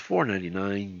 It is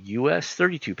 $4.99 US,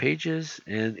 32 pages,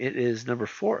 and it is number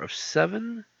 4 of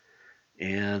 7.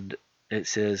 And it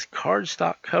says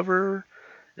cardstock cover,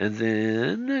 and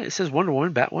then it says Wonder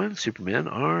Woman, Batman, Superman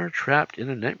are trapped in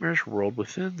a nightmarish world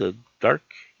within the dark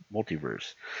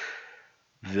multiverse.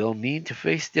 They'll need to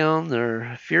face down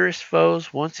their fierce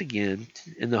foes once again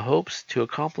in the hopes to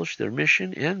accomplish their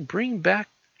mission and bring back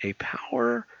a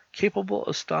power capable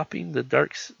of stopping the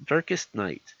darkest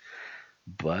night.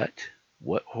 But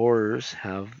what horrors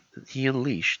have he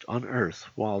unleashed on Earth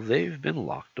while they've been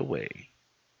locked away?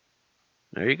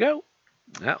 There you go.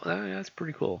 That's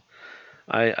pretty cool.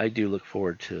 I do look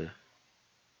forward to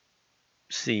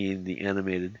seeing the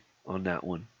animated on that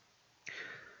one.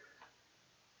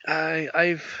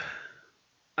 I've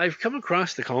come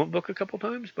across the comic book a couple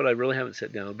times, but I really haven't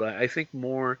sat down. But I think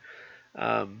more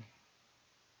um,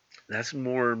 that's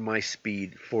more my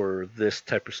speed for this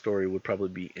type of story would probably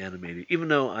be animated. Even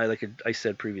though I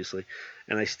said previously,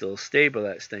 and I still stay by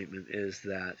that statement, is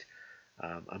that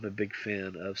I'm a big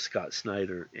fan of Scott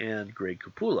Snyder and Greg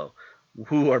Capullo,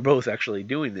 who are both actually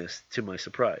doing this to my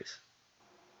surprise.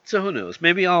 So who knows?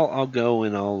 Maybe I'll go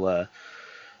and I'll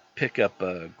pick up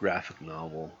a graphic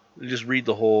novel and just read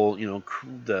the whole,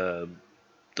 the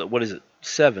what is it,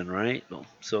 7, right?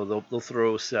 So they'll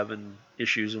throw 7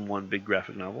 issues in one big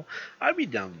graphic novel. I'd be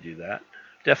down to do that,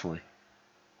 definitely.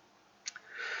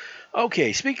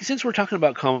 Okay, since we're talking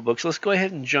about comic books, let's go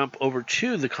ahead and jump over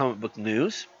to the comic book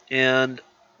news. And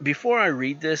before I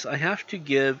read this, I have to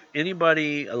give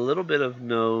anybody a little bit of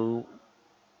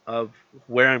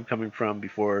where I'm coming from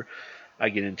before I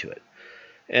get into it.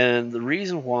 And the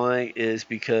reason why is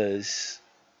because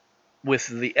with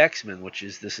the X-Men,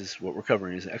 this is what we're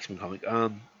covering, is an X-Men comic,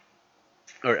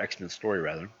 or X-Men story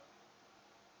rather.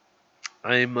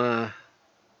 I'm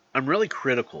really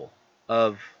critical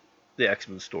of the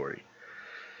X-Men story,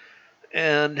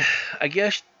 and I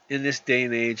guess in this day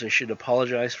and age, I should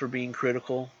apologize for being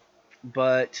critical,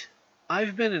 but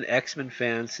I've been an X-Men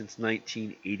fan since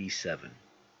 1987.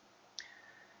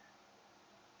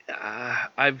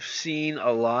 I've seen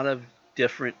a lot of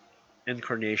different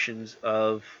incarnations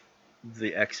of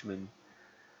the X-Men,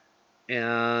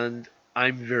 and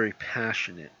I'm very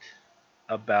passionate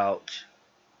about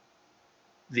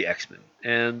the X-Men,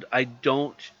 and I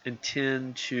don't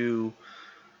intend to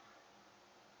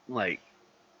like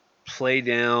play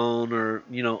down or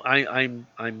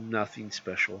I'm nothing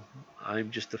special.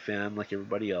 I'm just a fan like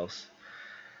everybody else.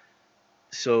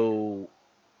 So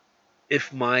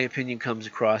if my opinion comes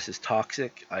across as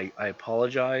toxic, I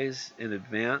apologize in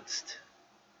advance.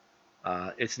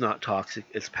 It's not toxic;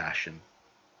 it's passion.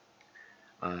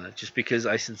 Just because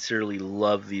I sincerely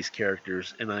love these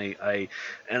characters, and I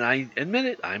admit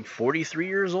it. I'm 43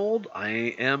 years old. I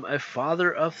am a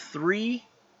father of three.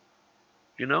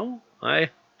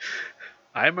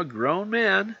 I'm a grown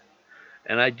man,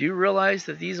 and I do realize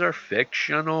that these are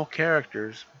fictional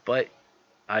characters, but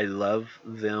I love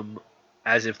them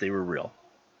as if they were real.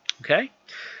 Okay,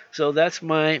 so that's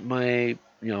my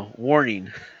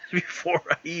warning before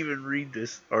I even read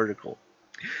this article.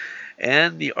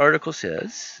 And the article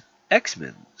says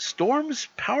X-Men Storm's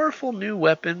powerful new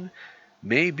weapon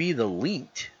may be the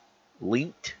linked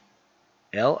Linked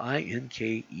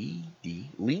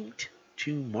linked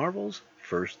to Marvel's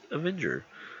first Avenger,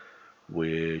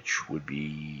 which would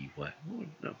be what?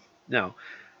 No. Now,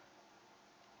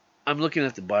 I'm looking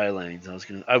at the bylines.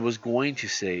 I was going to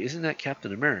say, isn't that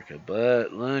Captain America?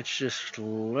 But let's just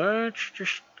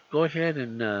go ahead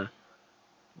and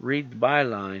read the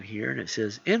byline here, and it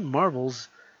says in Marvel's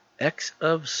X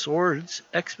of Swords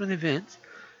X-Men event,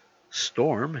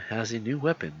 Storm has a new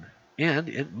weapon, and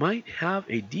it might have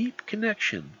a deep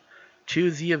connection to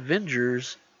the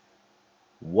Avengers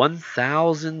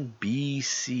 1000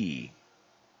 BC.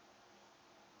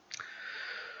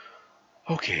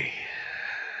 Okay.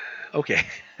 Okay.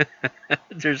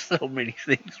 There's so many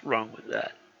things wrong with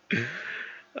that.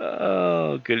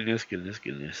 Oh, goodness.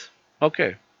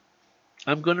 Okay.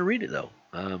 I'm going to read it, though.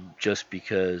 Just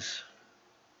because,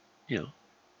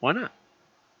 why not?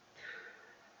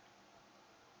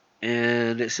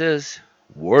 And it says,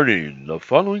 warning, the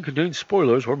following contains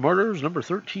spoilers for Martyrs number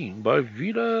 13 by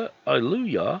Vita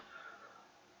Aluya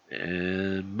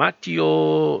and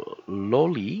Matteo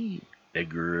Loli,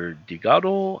 Edgar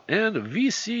Digado, and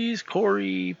VC's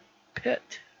Corey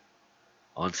Pitt.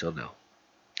 On sale now.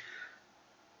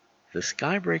 The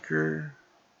Skybreaker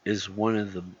is one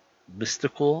of the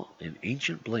mystical and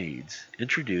ancient blades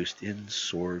introduced in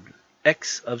Sword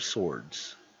X of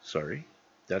Swords. Sorry,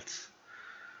 that's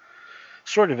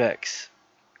Sword of X.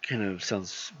 Kind of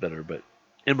sounds better, but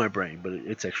in my brain, but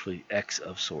it's actually X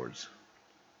of Swords.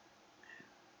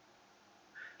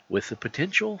 With the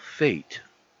potential fate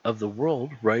of the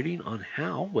world riding on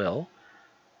how well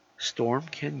Storm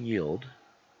can yield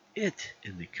it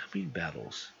in the coming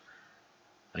battles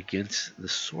against the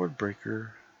Swordbreaker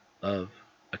of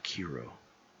Akiro.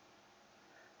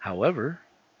 However,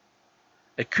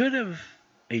 it could have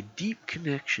a deep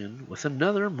connection with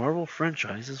another Marvel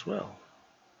franchise as well.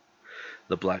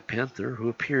 The Black Panther, who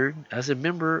appeared as a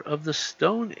member of the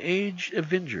Stone Age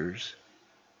Avengers,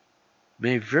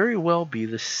 may very well be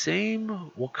the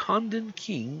same Wakandan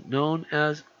king known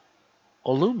as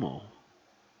Olumo,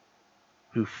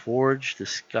 who forged the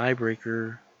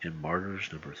Skybreaker in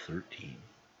Martyrs number 13.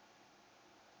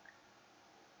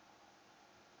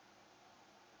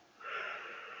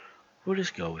 We'll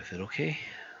just go with it, okay?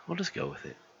 We'll just go with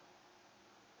it.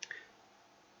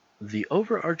 The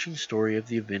overarching story of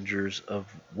the Avengers of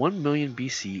 1 million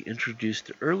BC introduced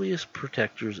the earliest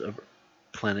protectors of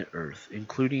planet Earth,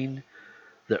 including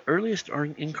the earliest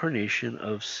incarnation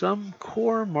of some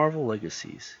core Marvel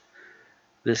legacies.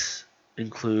 This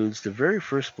includes the very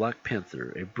first Black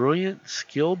Panther, a brilliant,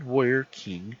 skilled warrior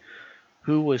king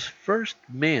who was first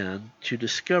man to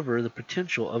discover the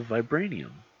potential of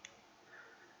vibranium.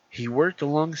 He worked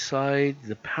alongside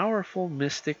the powerful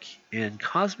mystic and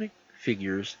cosmic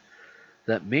figures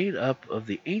that made up of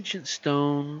the ancient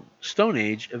Stone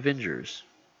Age Avengers,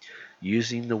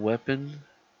 using the weapon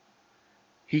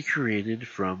he created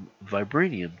from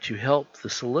vibranium to help the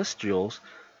Celestials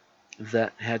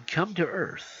that had come to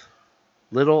Earth.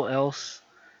 Little else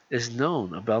is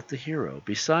known about the hero,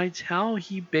 besides how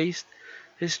he based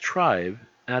his tribe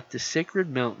at the sacred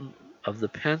mountain of the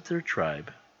Panther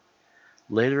tribe,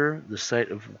 later the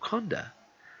site of Wakanda,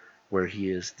 where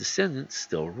his descendants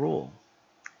still rule,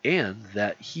 and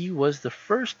that he was the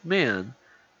first man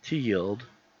to yield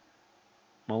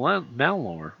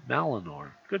Malinor.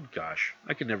 Good gosh,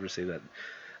 I can never say that.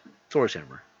 Thor's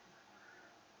hammer.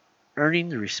 earning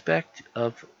the respect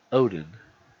of Odin,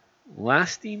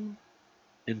 lasting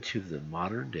into the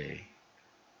modern day.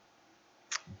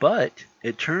 But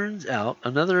it turns out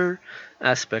another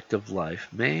aspect of life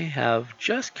may have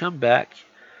just come back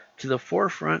to the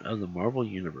forefront of the Marvel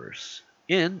Universe.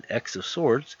 In X of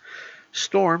Swords,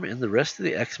 Storm and the rest of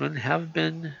the X-Men have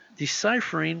been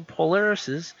deciphering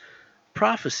Polaris's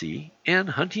prophecy and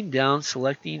hunting down,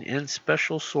 selecting, and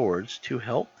special swords to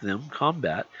help them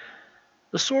combat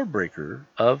the Swordbreaker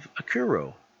of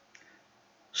Akuro.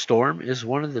 Storm is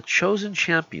one of the chosen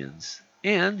champions,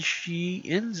 and she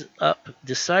ends up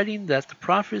deciding that the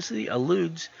prophecy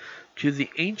alludes to the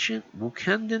ancient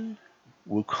Wakandan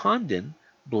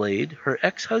blade her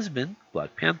ex-husband,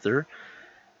 Black Panther,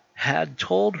 had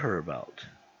told her about.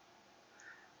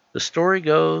 The story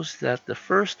goes that the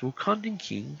first Wakandan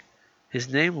king, his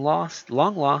name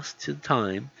long lost to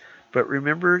time, but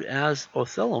remembered as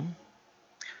Othelum,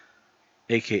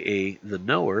 aka the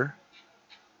Knower,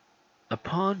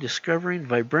 upon discovering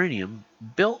vibranium,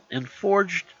 built and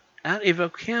forged at a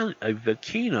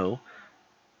volcano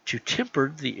to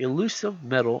temper the elusive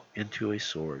metal into a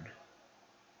sword.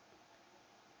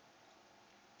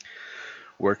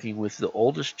 Working with the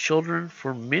oldest children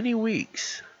for many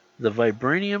weeks, the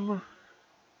vibranium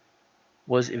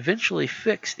was eventually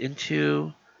fixed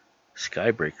into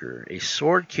Skybreaker, a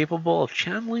sword capable of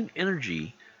channeling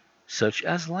energy such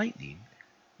as lightning.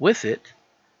 With it,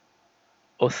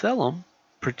 Othelum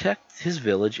protected his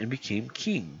village and became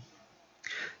king.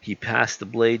 He passed the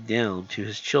blade down to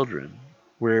his children,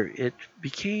 where it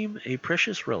became a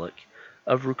precious relic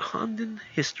of Wakandan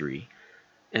history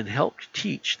and helped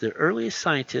teach the earliest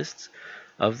scientists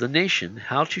of the nation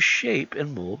how to shape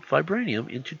and mold vibranium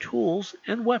into tools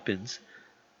and weapons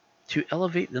to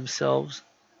elevate themselves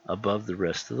above the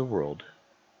rest of the world.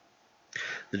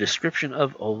 The description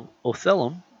of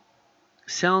Othelum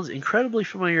sounds incredibly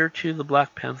familiar to the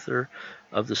Black Panther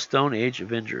of the Stone Age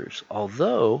Avengers,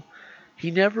 although he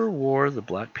never wore the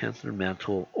Black Panther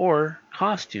mantle or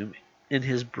costume in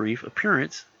his brief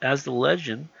appearance as the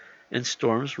legend in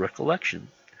Storm's recollection.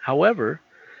 However,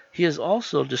 he is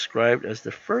also described as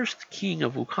the first king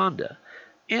of Wakanda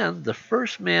and the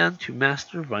first man to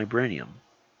master vibranium,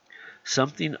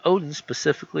 something Odin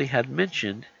specifically had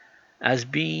mentioned as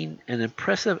being an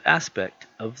impressive aspect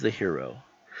of the hero.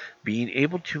 Being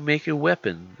able to make a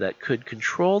weapon that could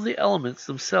control the elements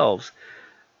themselves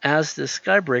as the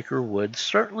Skybreaker would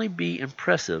certainly be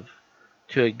impressive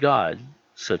to a god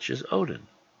such as Odin.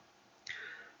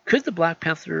 Could the Black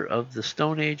Panther of the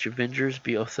Stone Age Avengers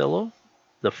be Othello,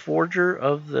 the forger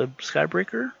of the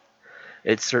Skybreaker?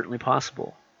 It's certainly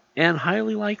possible, and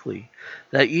highly likely,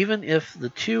 that even if the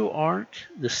two aren't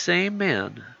the same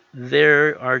man, they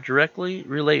are directly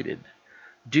related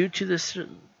due to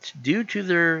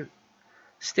their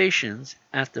stations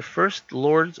at the First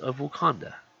Lords of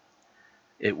Wakanda.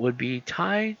 It would be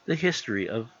tie the history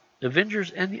of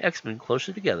Avengers and the X-Men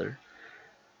closer together,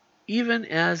 even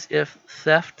as if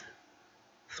theft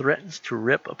threatens to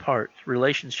rip apart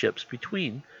relationships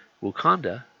between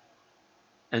Wakanda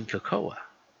and Krakoa.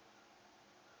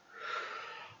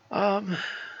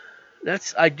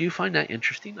 I do find that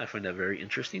interesting. I find that very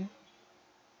interesting.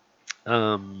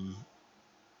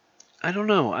 I don't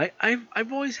know.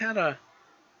 I've always had a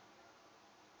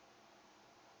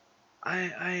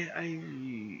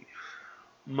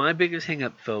my biggest hang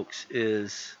up, folks,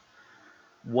 is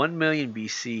 1 million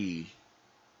BC.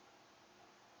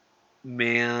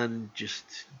 Man just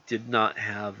did not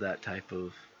have that type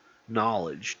of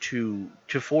knowledge to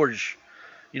forge.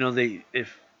 You know,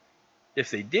 if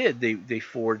they did, they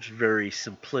forged very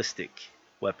simplistic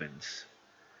weapons,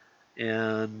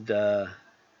 and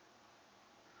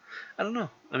I don't know.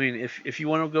 I mean, if you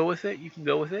want to go with it, you can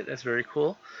go with it. That's very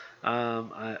cool.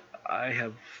 I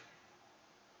have.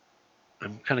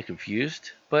 I'm kind of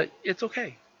confused, but it's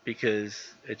okay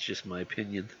because it's just my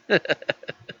opinion,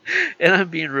 and I'm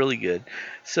being really good.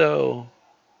 So,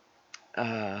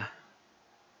 yeah,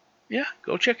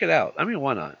 go check it out. I mean,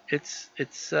 why not? It's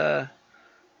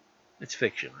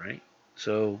fiction, right?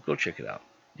 So go check it out.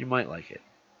 You might like it.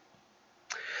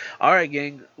 All right,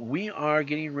 gang, we are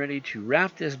getting ready to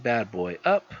wrap this bad boy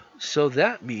up. So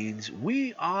that means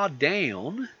we are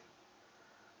down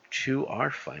to our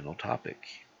final topic.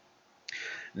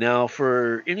 Now,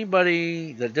 for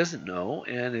anybody that doesn't know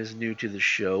and is new to the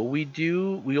show,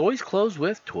 we always close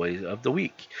with Toys of the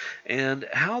Week. And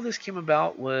how this came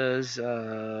about was,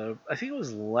 I think it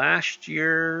was last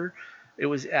year. It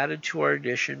was added to our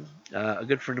edition. A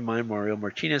good friend of mine, Mario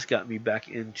Martinez, got me back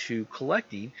into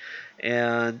collecting,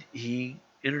 and he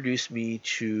introduced me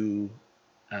to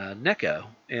NECA,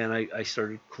 and I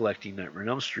started collecting Nightmare on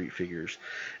Elm Street figures.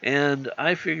 And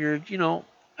I figured,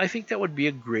 I think that would be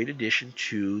a great addition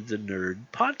to the Nerd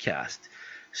podcast.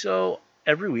 So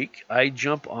every week I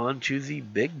jump on to the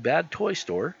Big Bad Toy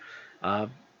Store, uh,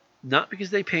 not because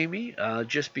they pay me,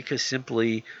 just because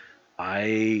simply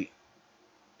I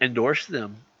endorse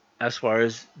them as far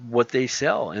as what they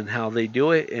sell and how they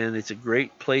do it, and it's a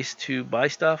great place to buy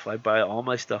stuff. I buy all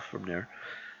my stuff from there.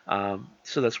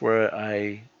 So that's where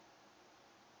I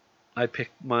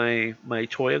picked my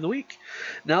toy of the week.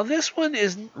 Now this one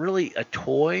isn't really a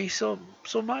toy so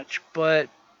much, but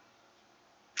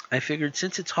I figured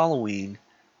since it's Halloween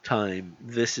time,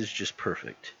 this is just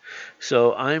perfect.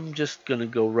 So I'm just gonna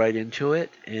go right into it,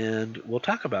 and we'll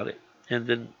talk about it, and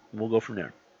then we'll go from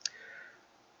there.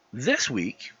 This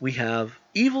week we have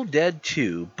Evil Dead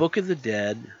 2: Book of the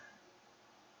Dead.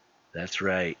 That's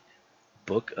right,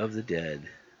 Book of the Dead.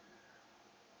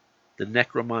 The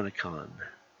Necromonicon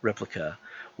replica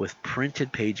with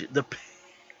printed pages. The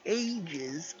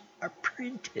pages are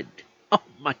printed. Oh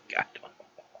my god.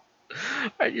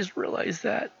 I just realized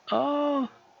that. Oh,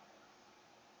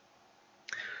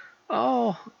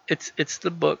 it's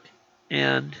the book,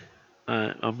 and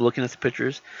I'm looking at the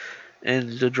pictures,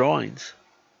 and the drawings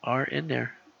are in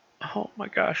there. Oh my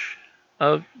gosh,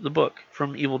 of the book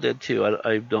from Evil Dead 2.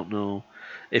 I don't know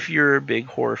if you're a big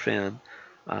horror fan.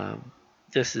 Um,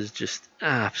 this is just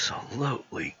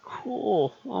absolutely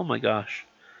cool. Oh my gosh.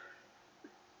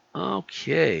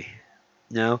 Okay.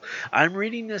 Now, I'm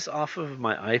reading this off of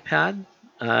my iPad,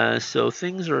 so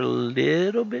things are a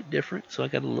little bit different, so I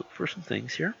got to look for some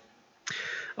things here.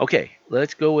 Okay,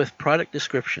 let's go with product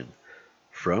description.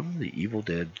 From the Evil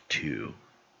Dead 2,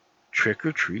 Trick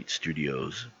or Treat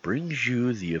Studios brings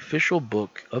you the official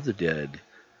Book of the Dead,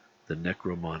 the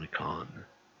Necromonicon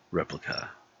replica,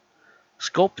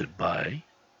 sculpted by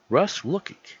Russ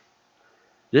Lookick.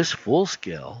 This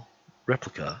full-scale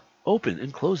replica opens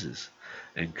and closes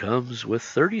and comes with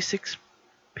 36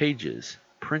 pages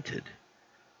printed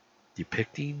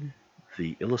depicting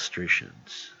the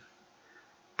illustrations.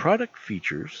 Product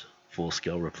features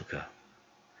full-scale replica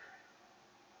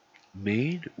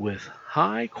made with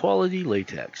high-quality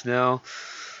latex. Now,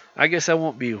 I guess I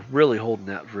won't be really holding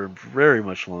that for very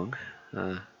much long.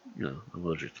 I'm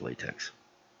allergic to latex.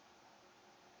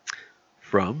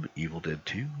 From Evil Dead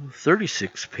 2,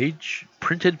 36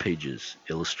 printed pages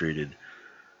illustrated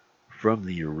from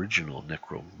the original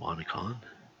Necromonicon,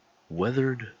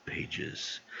 weathered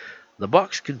pages. The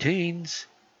box contains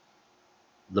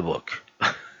the book.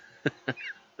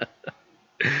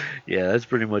 Yeah, that's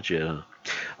pretty much it. Huh?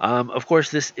 Of course,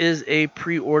 this is a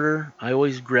pre-order. I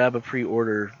always grab a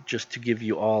pre-order just to give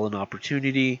you all an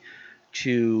opportunity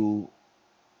to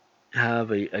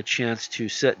have a chance to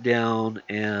sit down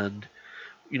and,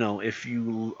 if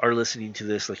you are listening to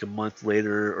this like a month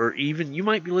later, or even you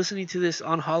might be listening to this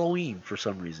on Halloween for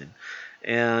some reason,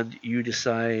 and you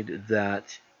decide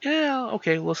that, yeah,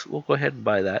 okay, we'll go ahead and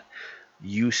buy that.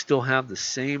 You still have the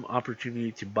same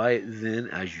opportunity to buy it then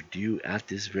as you do at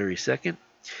this very second.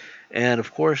 And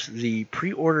of course, the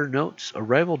pre-order notes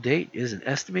arrival date is an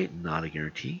estimate, not a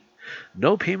guarantee.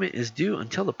 No payment is due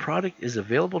until the product is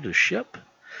available to ship,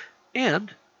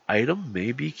 and item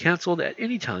may be canceled at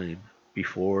any time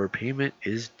before payment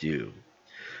is due.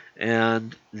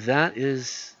 And that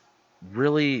is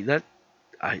really that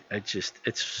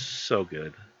it's so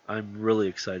good. I'm really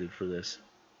excited for this.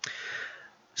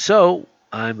 So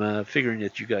I'm figuring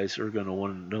that you guys are going to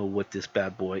want to know what this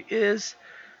bad boy is.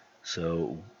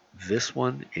 So this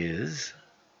one is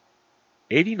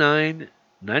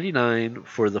 $89.99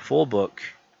 for the full book.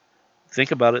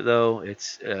 Think about it though;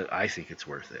 I think it's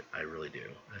worth it. I really do.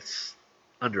 It's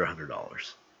under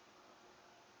 $100.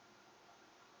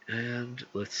 And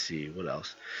let's see what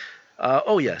else.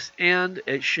 Oh yes, and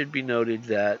it should be noted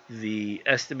that the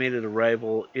estimated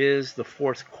arrival is the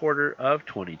fourth quarter of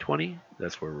 2020.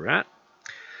 That's where we're at.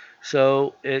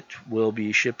 So it will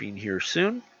be shipping here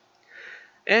soon.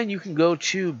 And you can go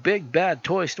to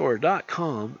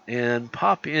bigbadtoystore.com and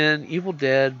pop in Evil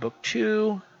Dead Book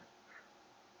 2,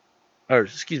 or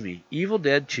excuse me, Evil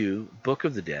Dead 2 Book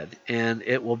of the Dead, and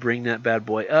it will bring that bad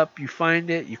boy up. You find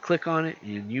it, you click on it,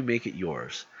 and you make it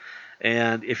yours.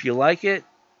 And if you like it,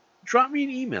 drop me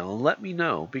an email and let me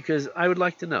know, because I would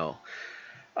like to know.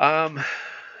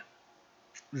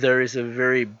 There is a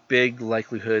very big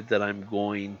likelihood that I'm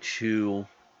going to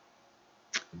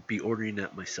be ordering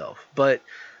that myself, but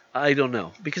I don't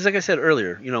know, because like I said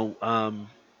earlier, I'm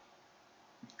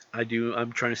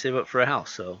trying to save up for a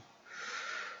house, so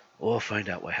we'll find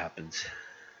out what happens.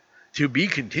 To be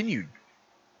continued.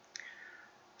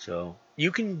 So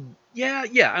you can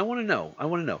Yeah, I want to know. I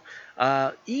want to know.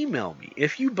 Email me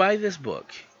if you buy this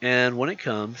book, and when it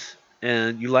comes,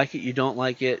 and you like it, you don't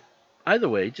like it. Either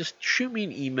way, just shoot me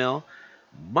an email.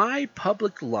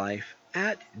 mypubliclife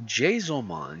at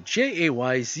jayzomon,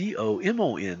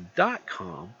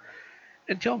 JAYZOMON.com,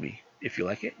 and tell me if you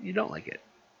like it, you don't like it.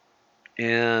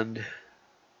 And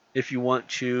if you want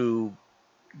to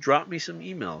drop me some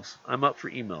emails, I'm up for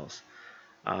emails.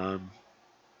 Um,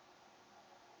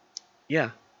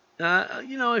 Yeah.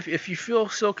 If you feel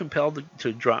so compelled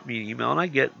to drop me an email,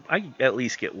 and I at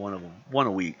least get one of them, one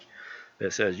a week,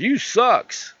 that says you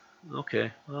sucks.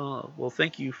 Okay. Well,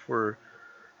 thank you for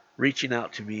reaching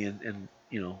out to me and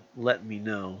letting me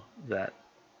know that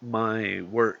my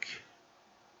work,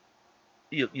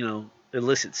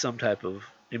 elicits some type of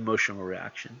emotional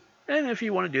reaction. And if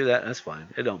you want to do that, that's fine.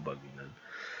 It don't bug me then.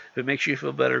 If it makes you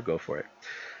feel better, go for it.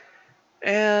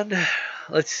 And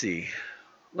let's see.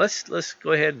 Let's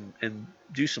go ahead and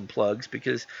do some plugs,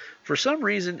 because for some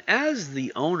reason, as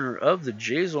the owner of the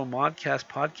Jazel Modcast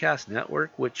Podcast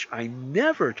Network, which I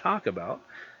never talk about,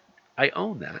 I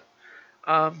own that.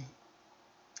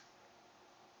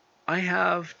 I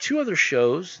have two other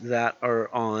shows that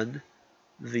are on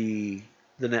the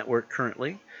the network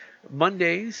currently.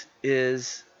 Mondays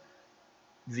is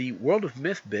the World of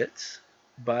Myth Bits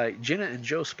by Jenna and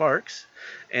Joe Sparks,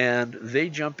 and they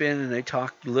jump in and they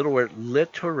talk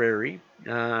literary,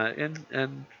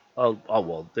 and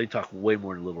well, they talk way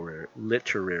more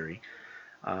literary,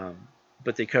 um,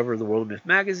 but they cover the World of Myth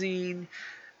magazine,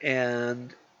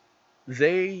 and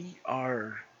they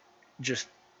are just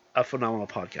a phenomenal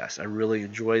podcast. I really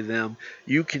enjoy them.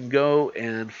 You can go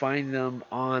and find them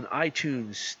on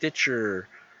iTunes, Stitcher,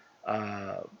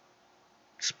 uh,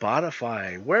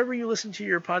 Spotify, wherever you listen to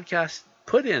your podcast.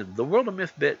 Put in the World of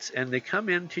Myth Bits, and they come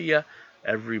in to you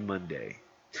every Monday.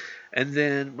 And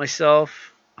then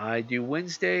myself, I do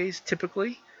Wednesdays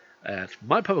typically at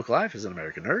My Public Life as an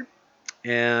American Nerd,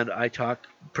 and I talk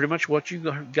pretty much what you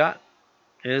got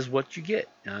is what you get.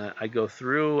 I go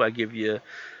through, I give you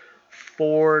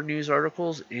 4 news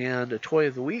articles and a toy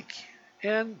of the week,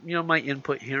 and my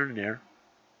input here and there.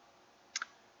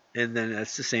 And then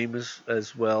that's the same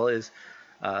as well as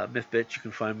MythBits. You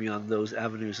can find me on those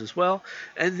avenues as well.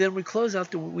 And then we close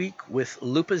out the week with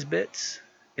Lupa's Bits,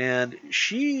 and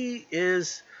she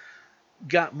is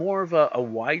got more of a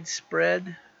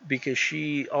widespread, because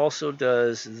she also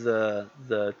does the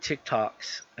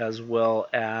TikToks as well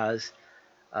as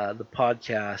the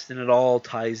podcast, and it all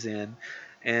ties in.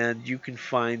 And you can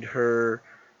find her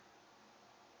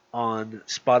on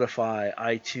Spotify,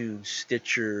 iTunes,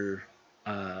 Stitcher.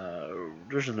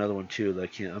 There's another one too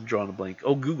that I'm drawing a blank.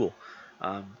 Oh, Google.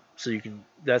 So you can.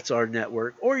 That's our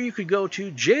network. Or you could go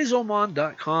to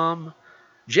jayzomon.com,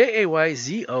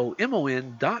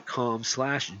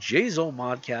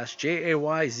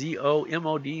 JAYZOMON.com/Jayzomodcast,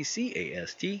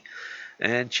 JAYZOMODCAST,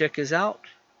 and check us out.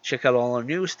 Check out all our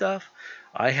new stuff.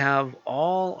 I have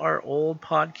all our old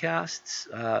podcasts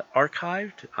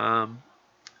archived.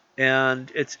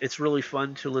 And it's really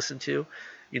fun to listen to.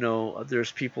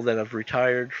 There's people that have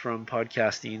retired from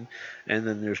podcasting, and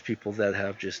then there's people that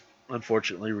have just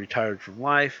unfortunately retired from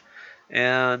life,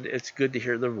 and it's good to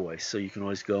hear their voice. So you can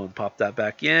always go and pop that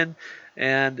back in,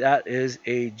 and that is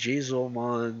a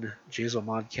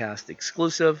Jazelmodcast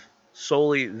exclusive,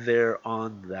 solely there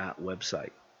on that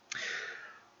website.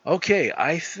 Okay,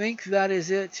 I think that is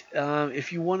it.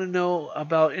 If you want to know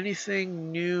about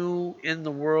anything new in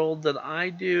the world that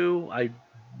I do, I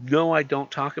know I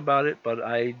don't talk about it, but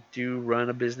I do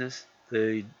run a business,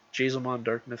 the Jazelmon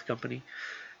Dark Myth Company,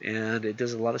 and it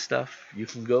does a lot of stuff. You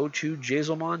can go to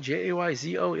Jazelmon,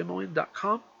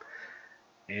 JAYZOMON.com,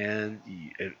 and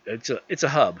it's a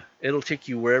hub. It'll take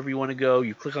you wherever you want to go.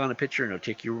 You click on a picture, and it'll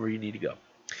take you where you need to go.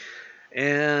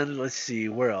 And let's see,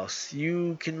 where else?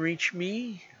 You can reach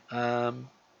me on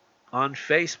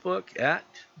Facebook at,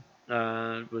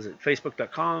 was it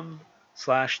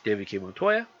facebook.com/David K.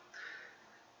 Montoya,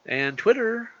 and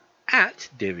Twitter at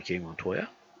David K. Montoya,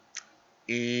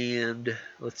 and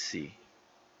let's see,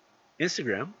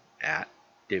 Instagram at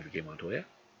David K. Montoya.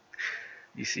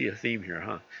 You see a theme here,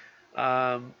 huh?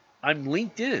 I'm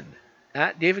LinkedIn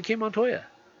at David K. Montoya.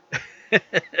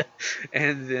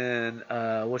 And then,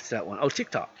 what's that one? Oh,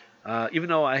 TikTok. Even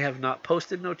though I have not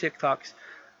posted no TikToks,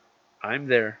 I'm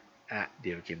there at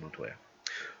David K. Montoya.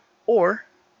 Or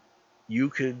you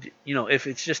could, if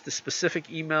it's just a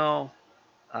specific email,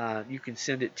 you can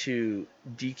send it to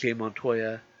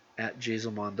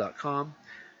dkmontoya@jazelmon.com,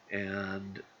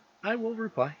 and I will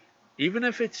reply. Even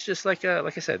if it's just like I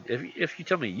said, if you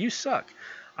tell me you suck,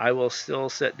 I will still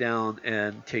sit down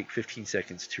and take 15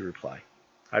 seconds to reply.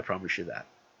 I promise you that.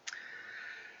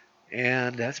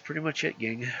 And that's pretty much it,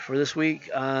 gang, for this week.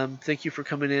 Thank you for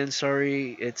coming in.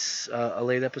 Sorry it's a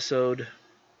late episode.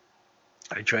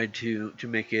 I tried to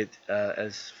make it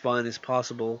as fun as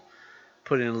possible,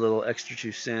 put in a little extra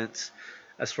 2 cents.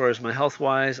 As far as my health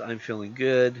wise, I'm feeling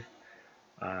good.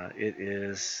 It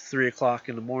is 3 o'clock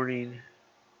in the morning.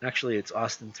 Actually, it's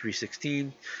Austin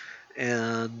 3:16,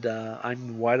 and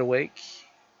I'm wide awake,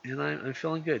 and I'm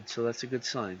feeling good, so that's a good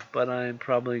sign. But I'm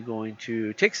probably going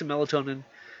to take some melatonin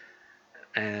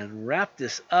and wrap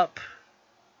this up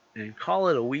and call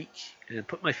it a week and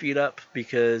put my feet up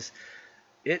because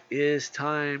it is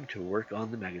time to work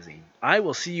on the magazine. I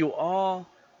will see you all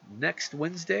next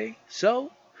Wednesday.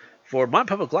 So, for My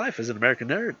Public Life as an American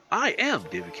Nerd, I am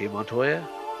David K. Montoya,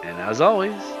 and as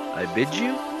always, I bid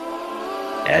you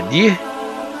adieu.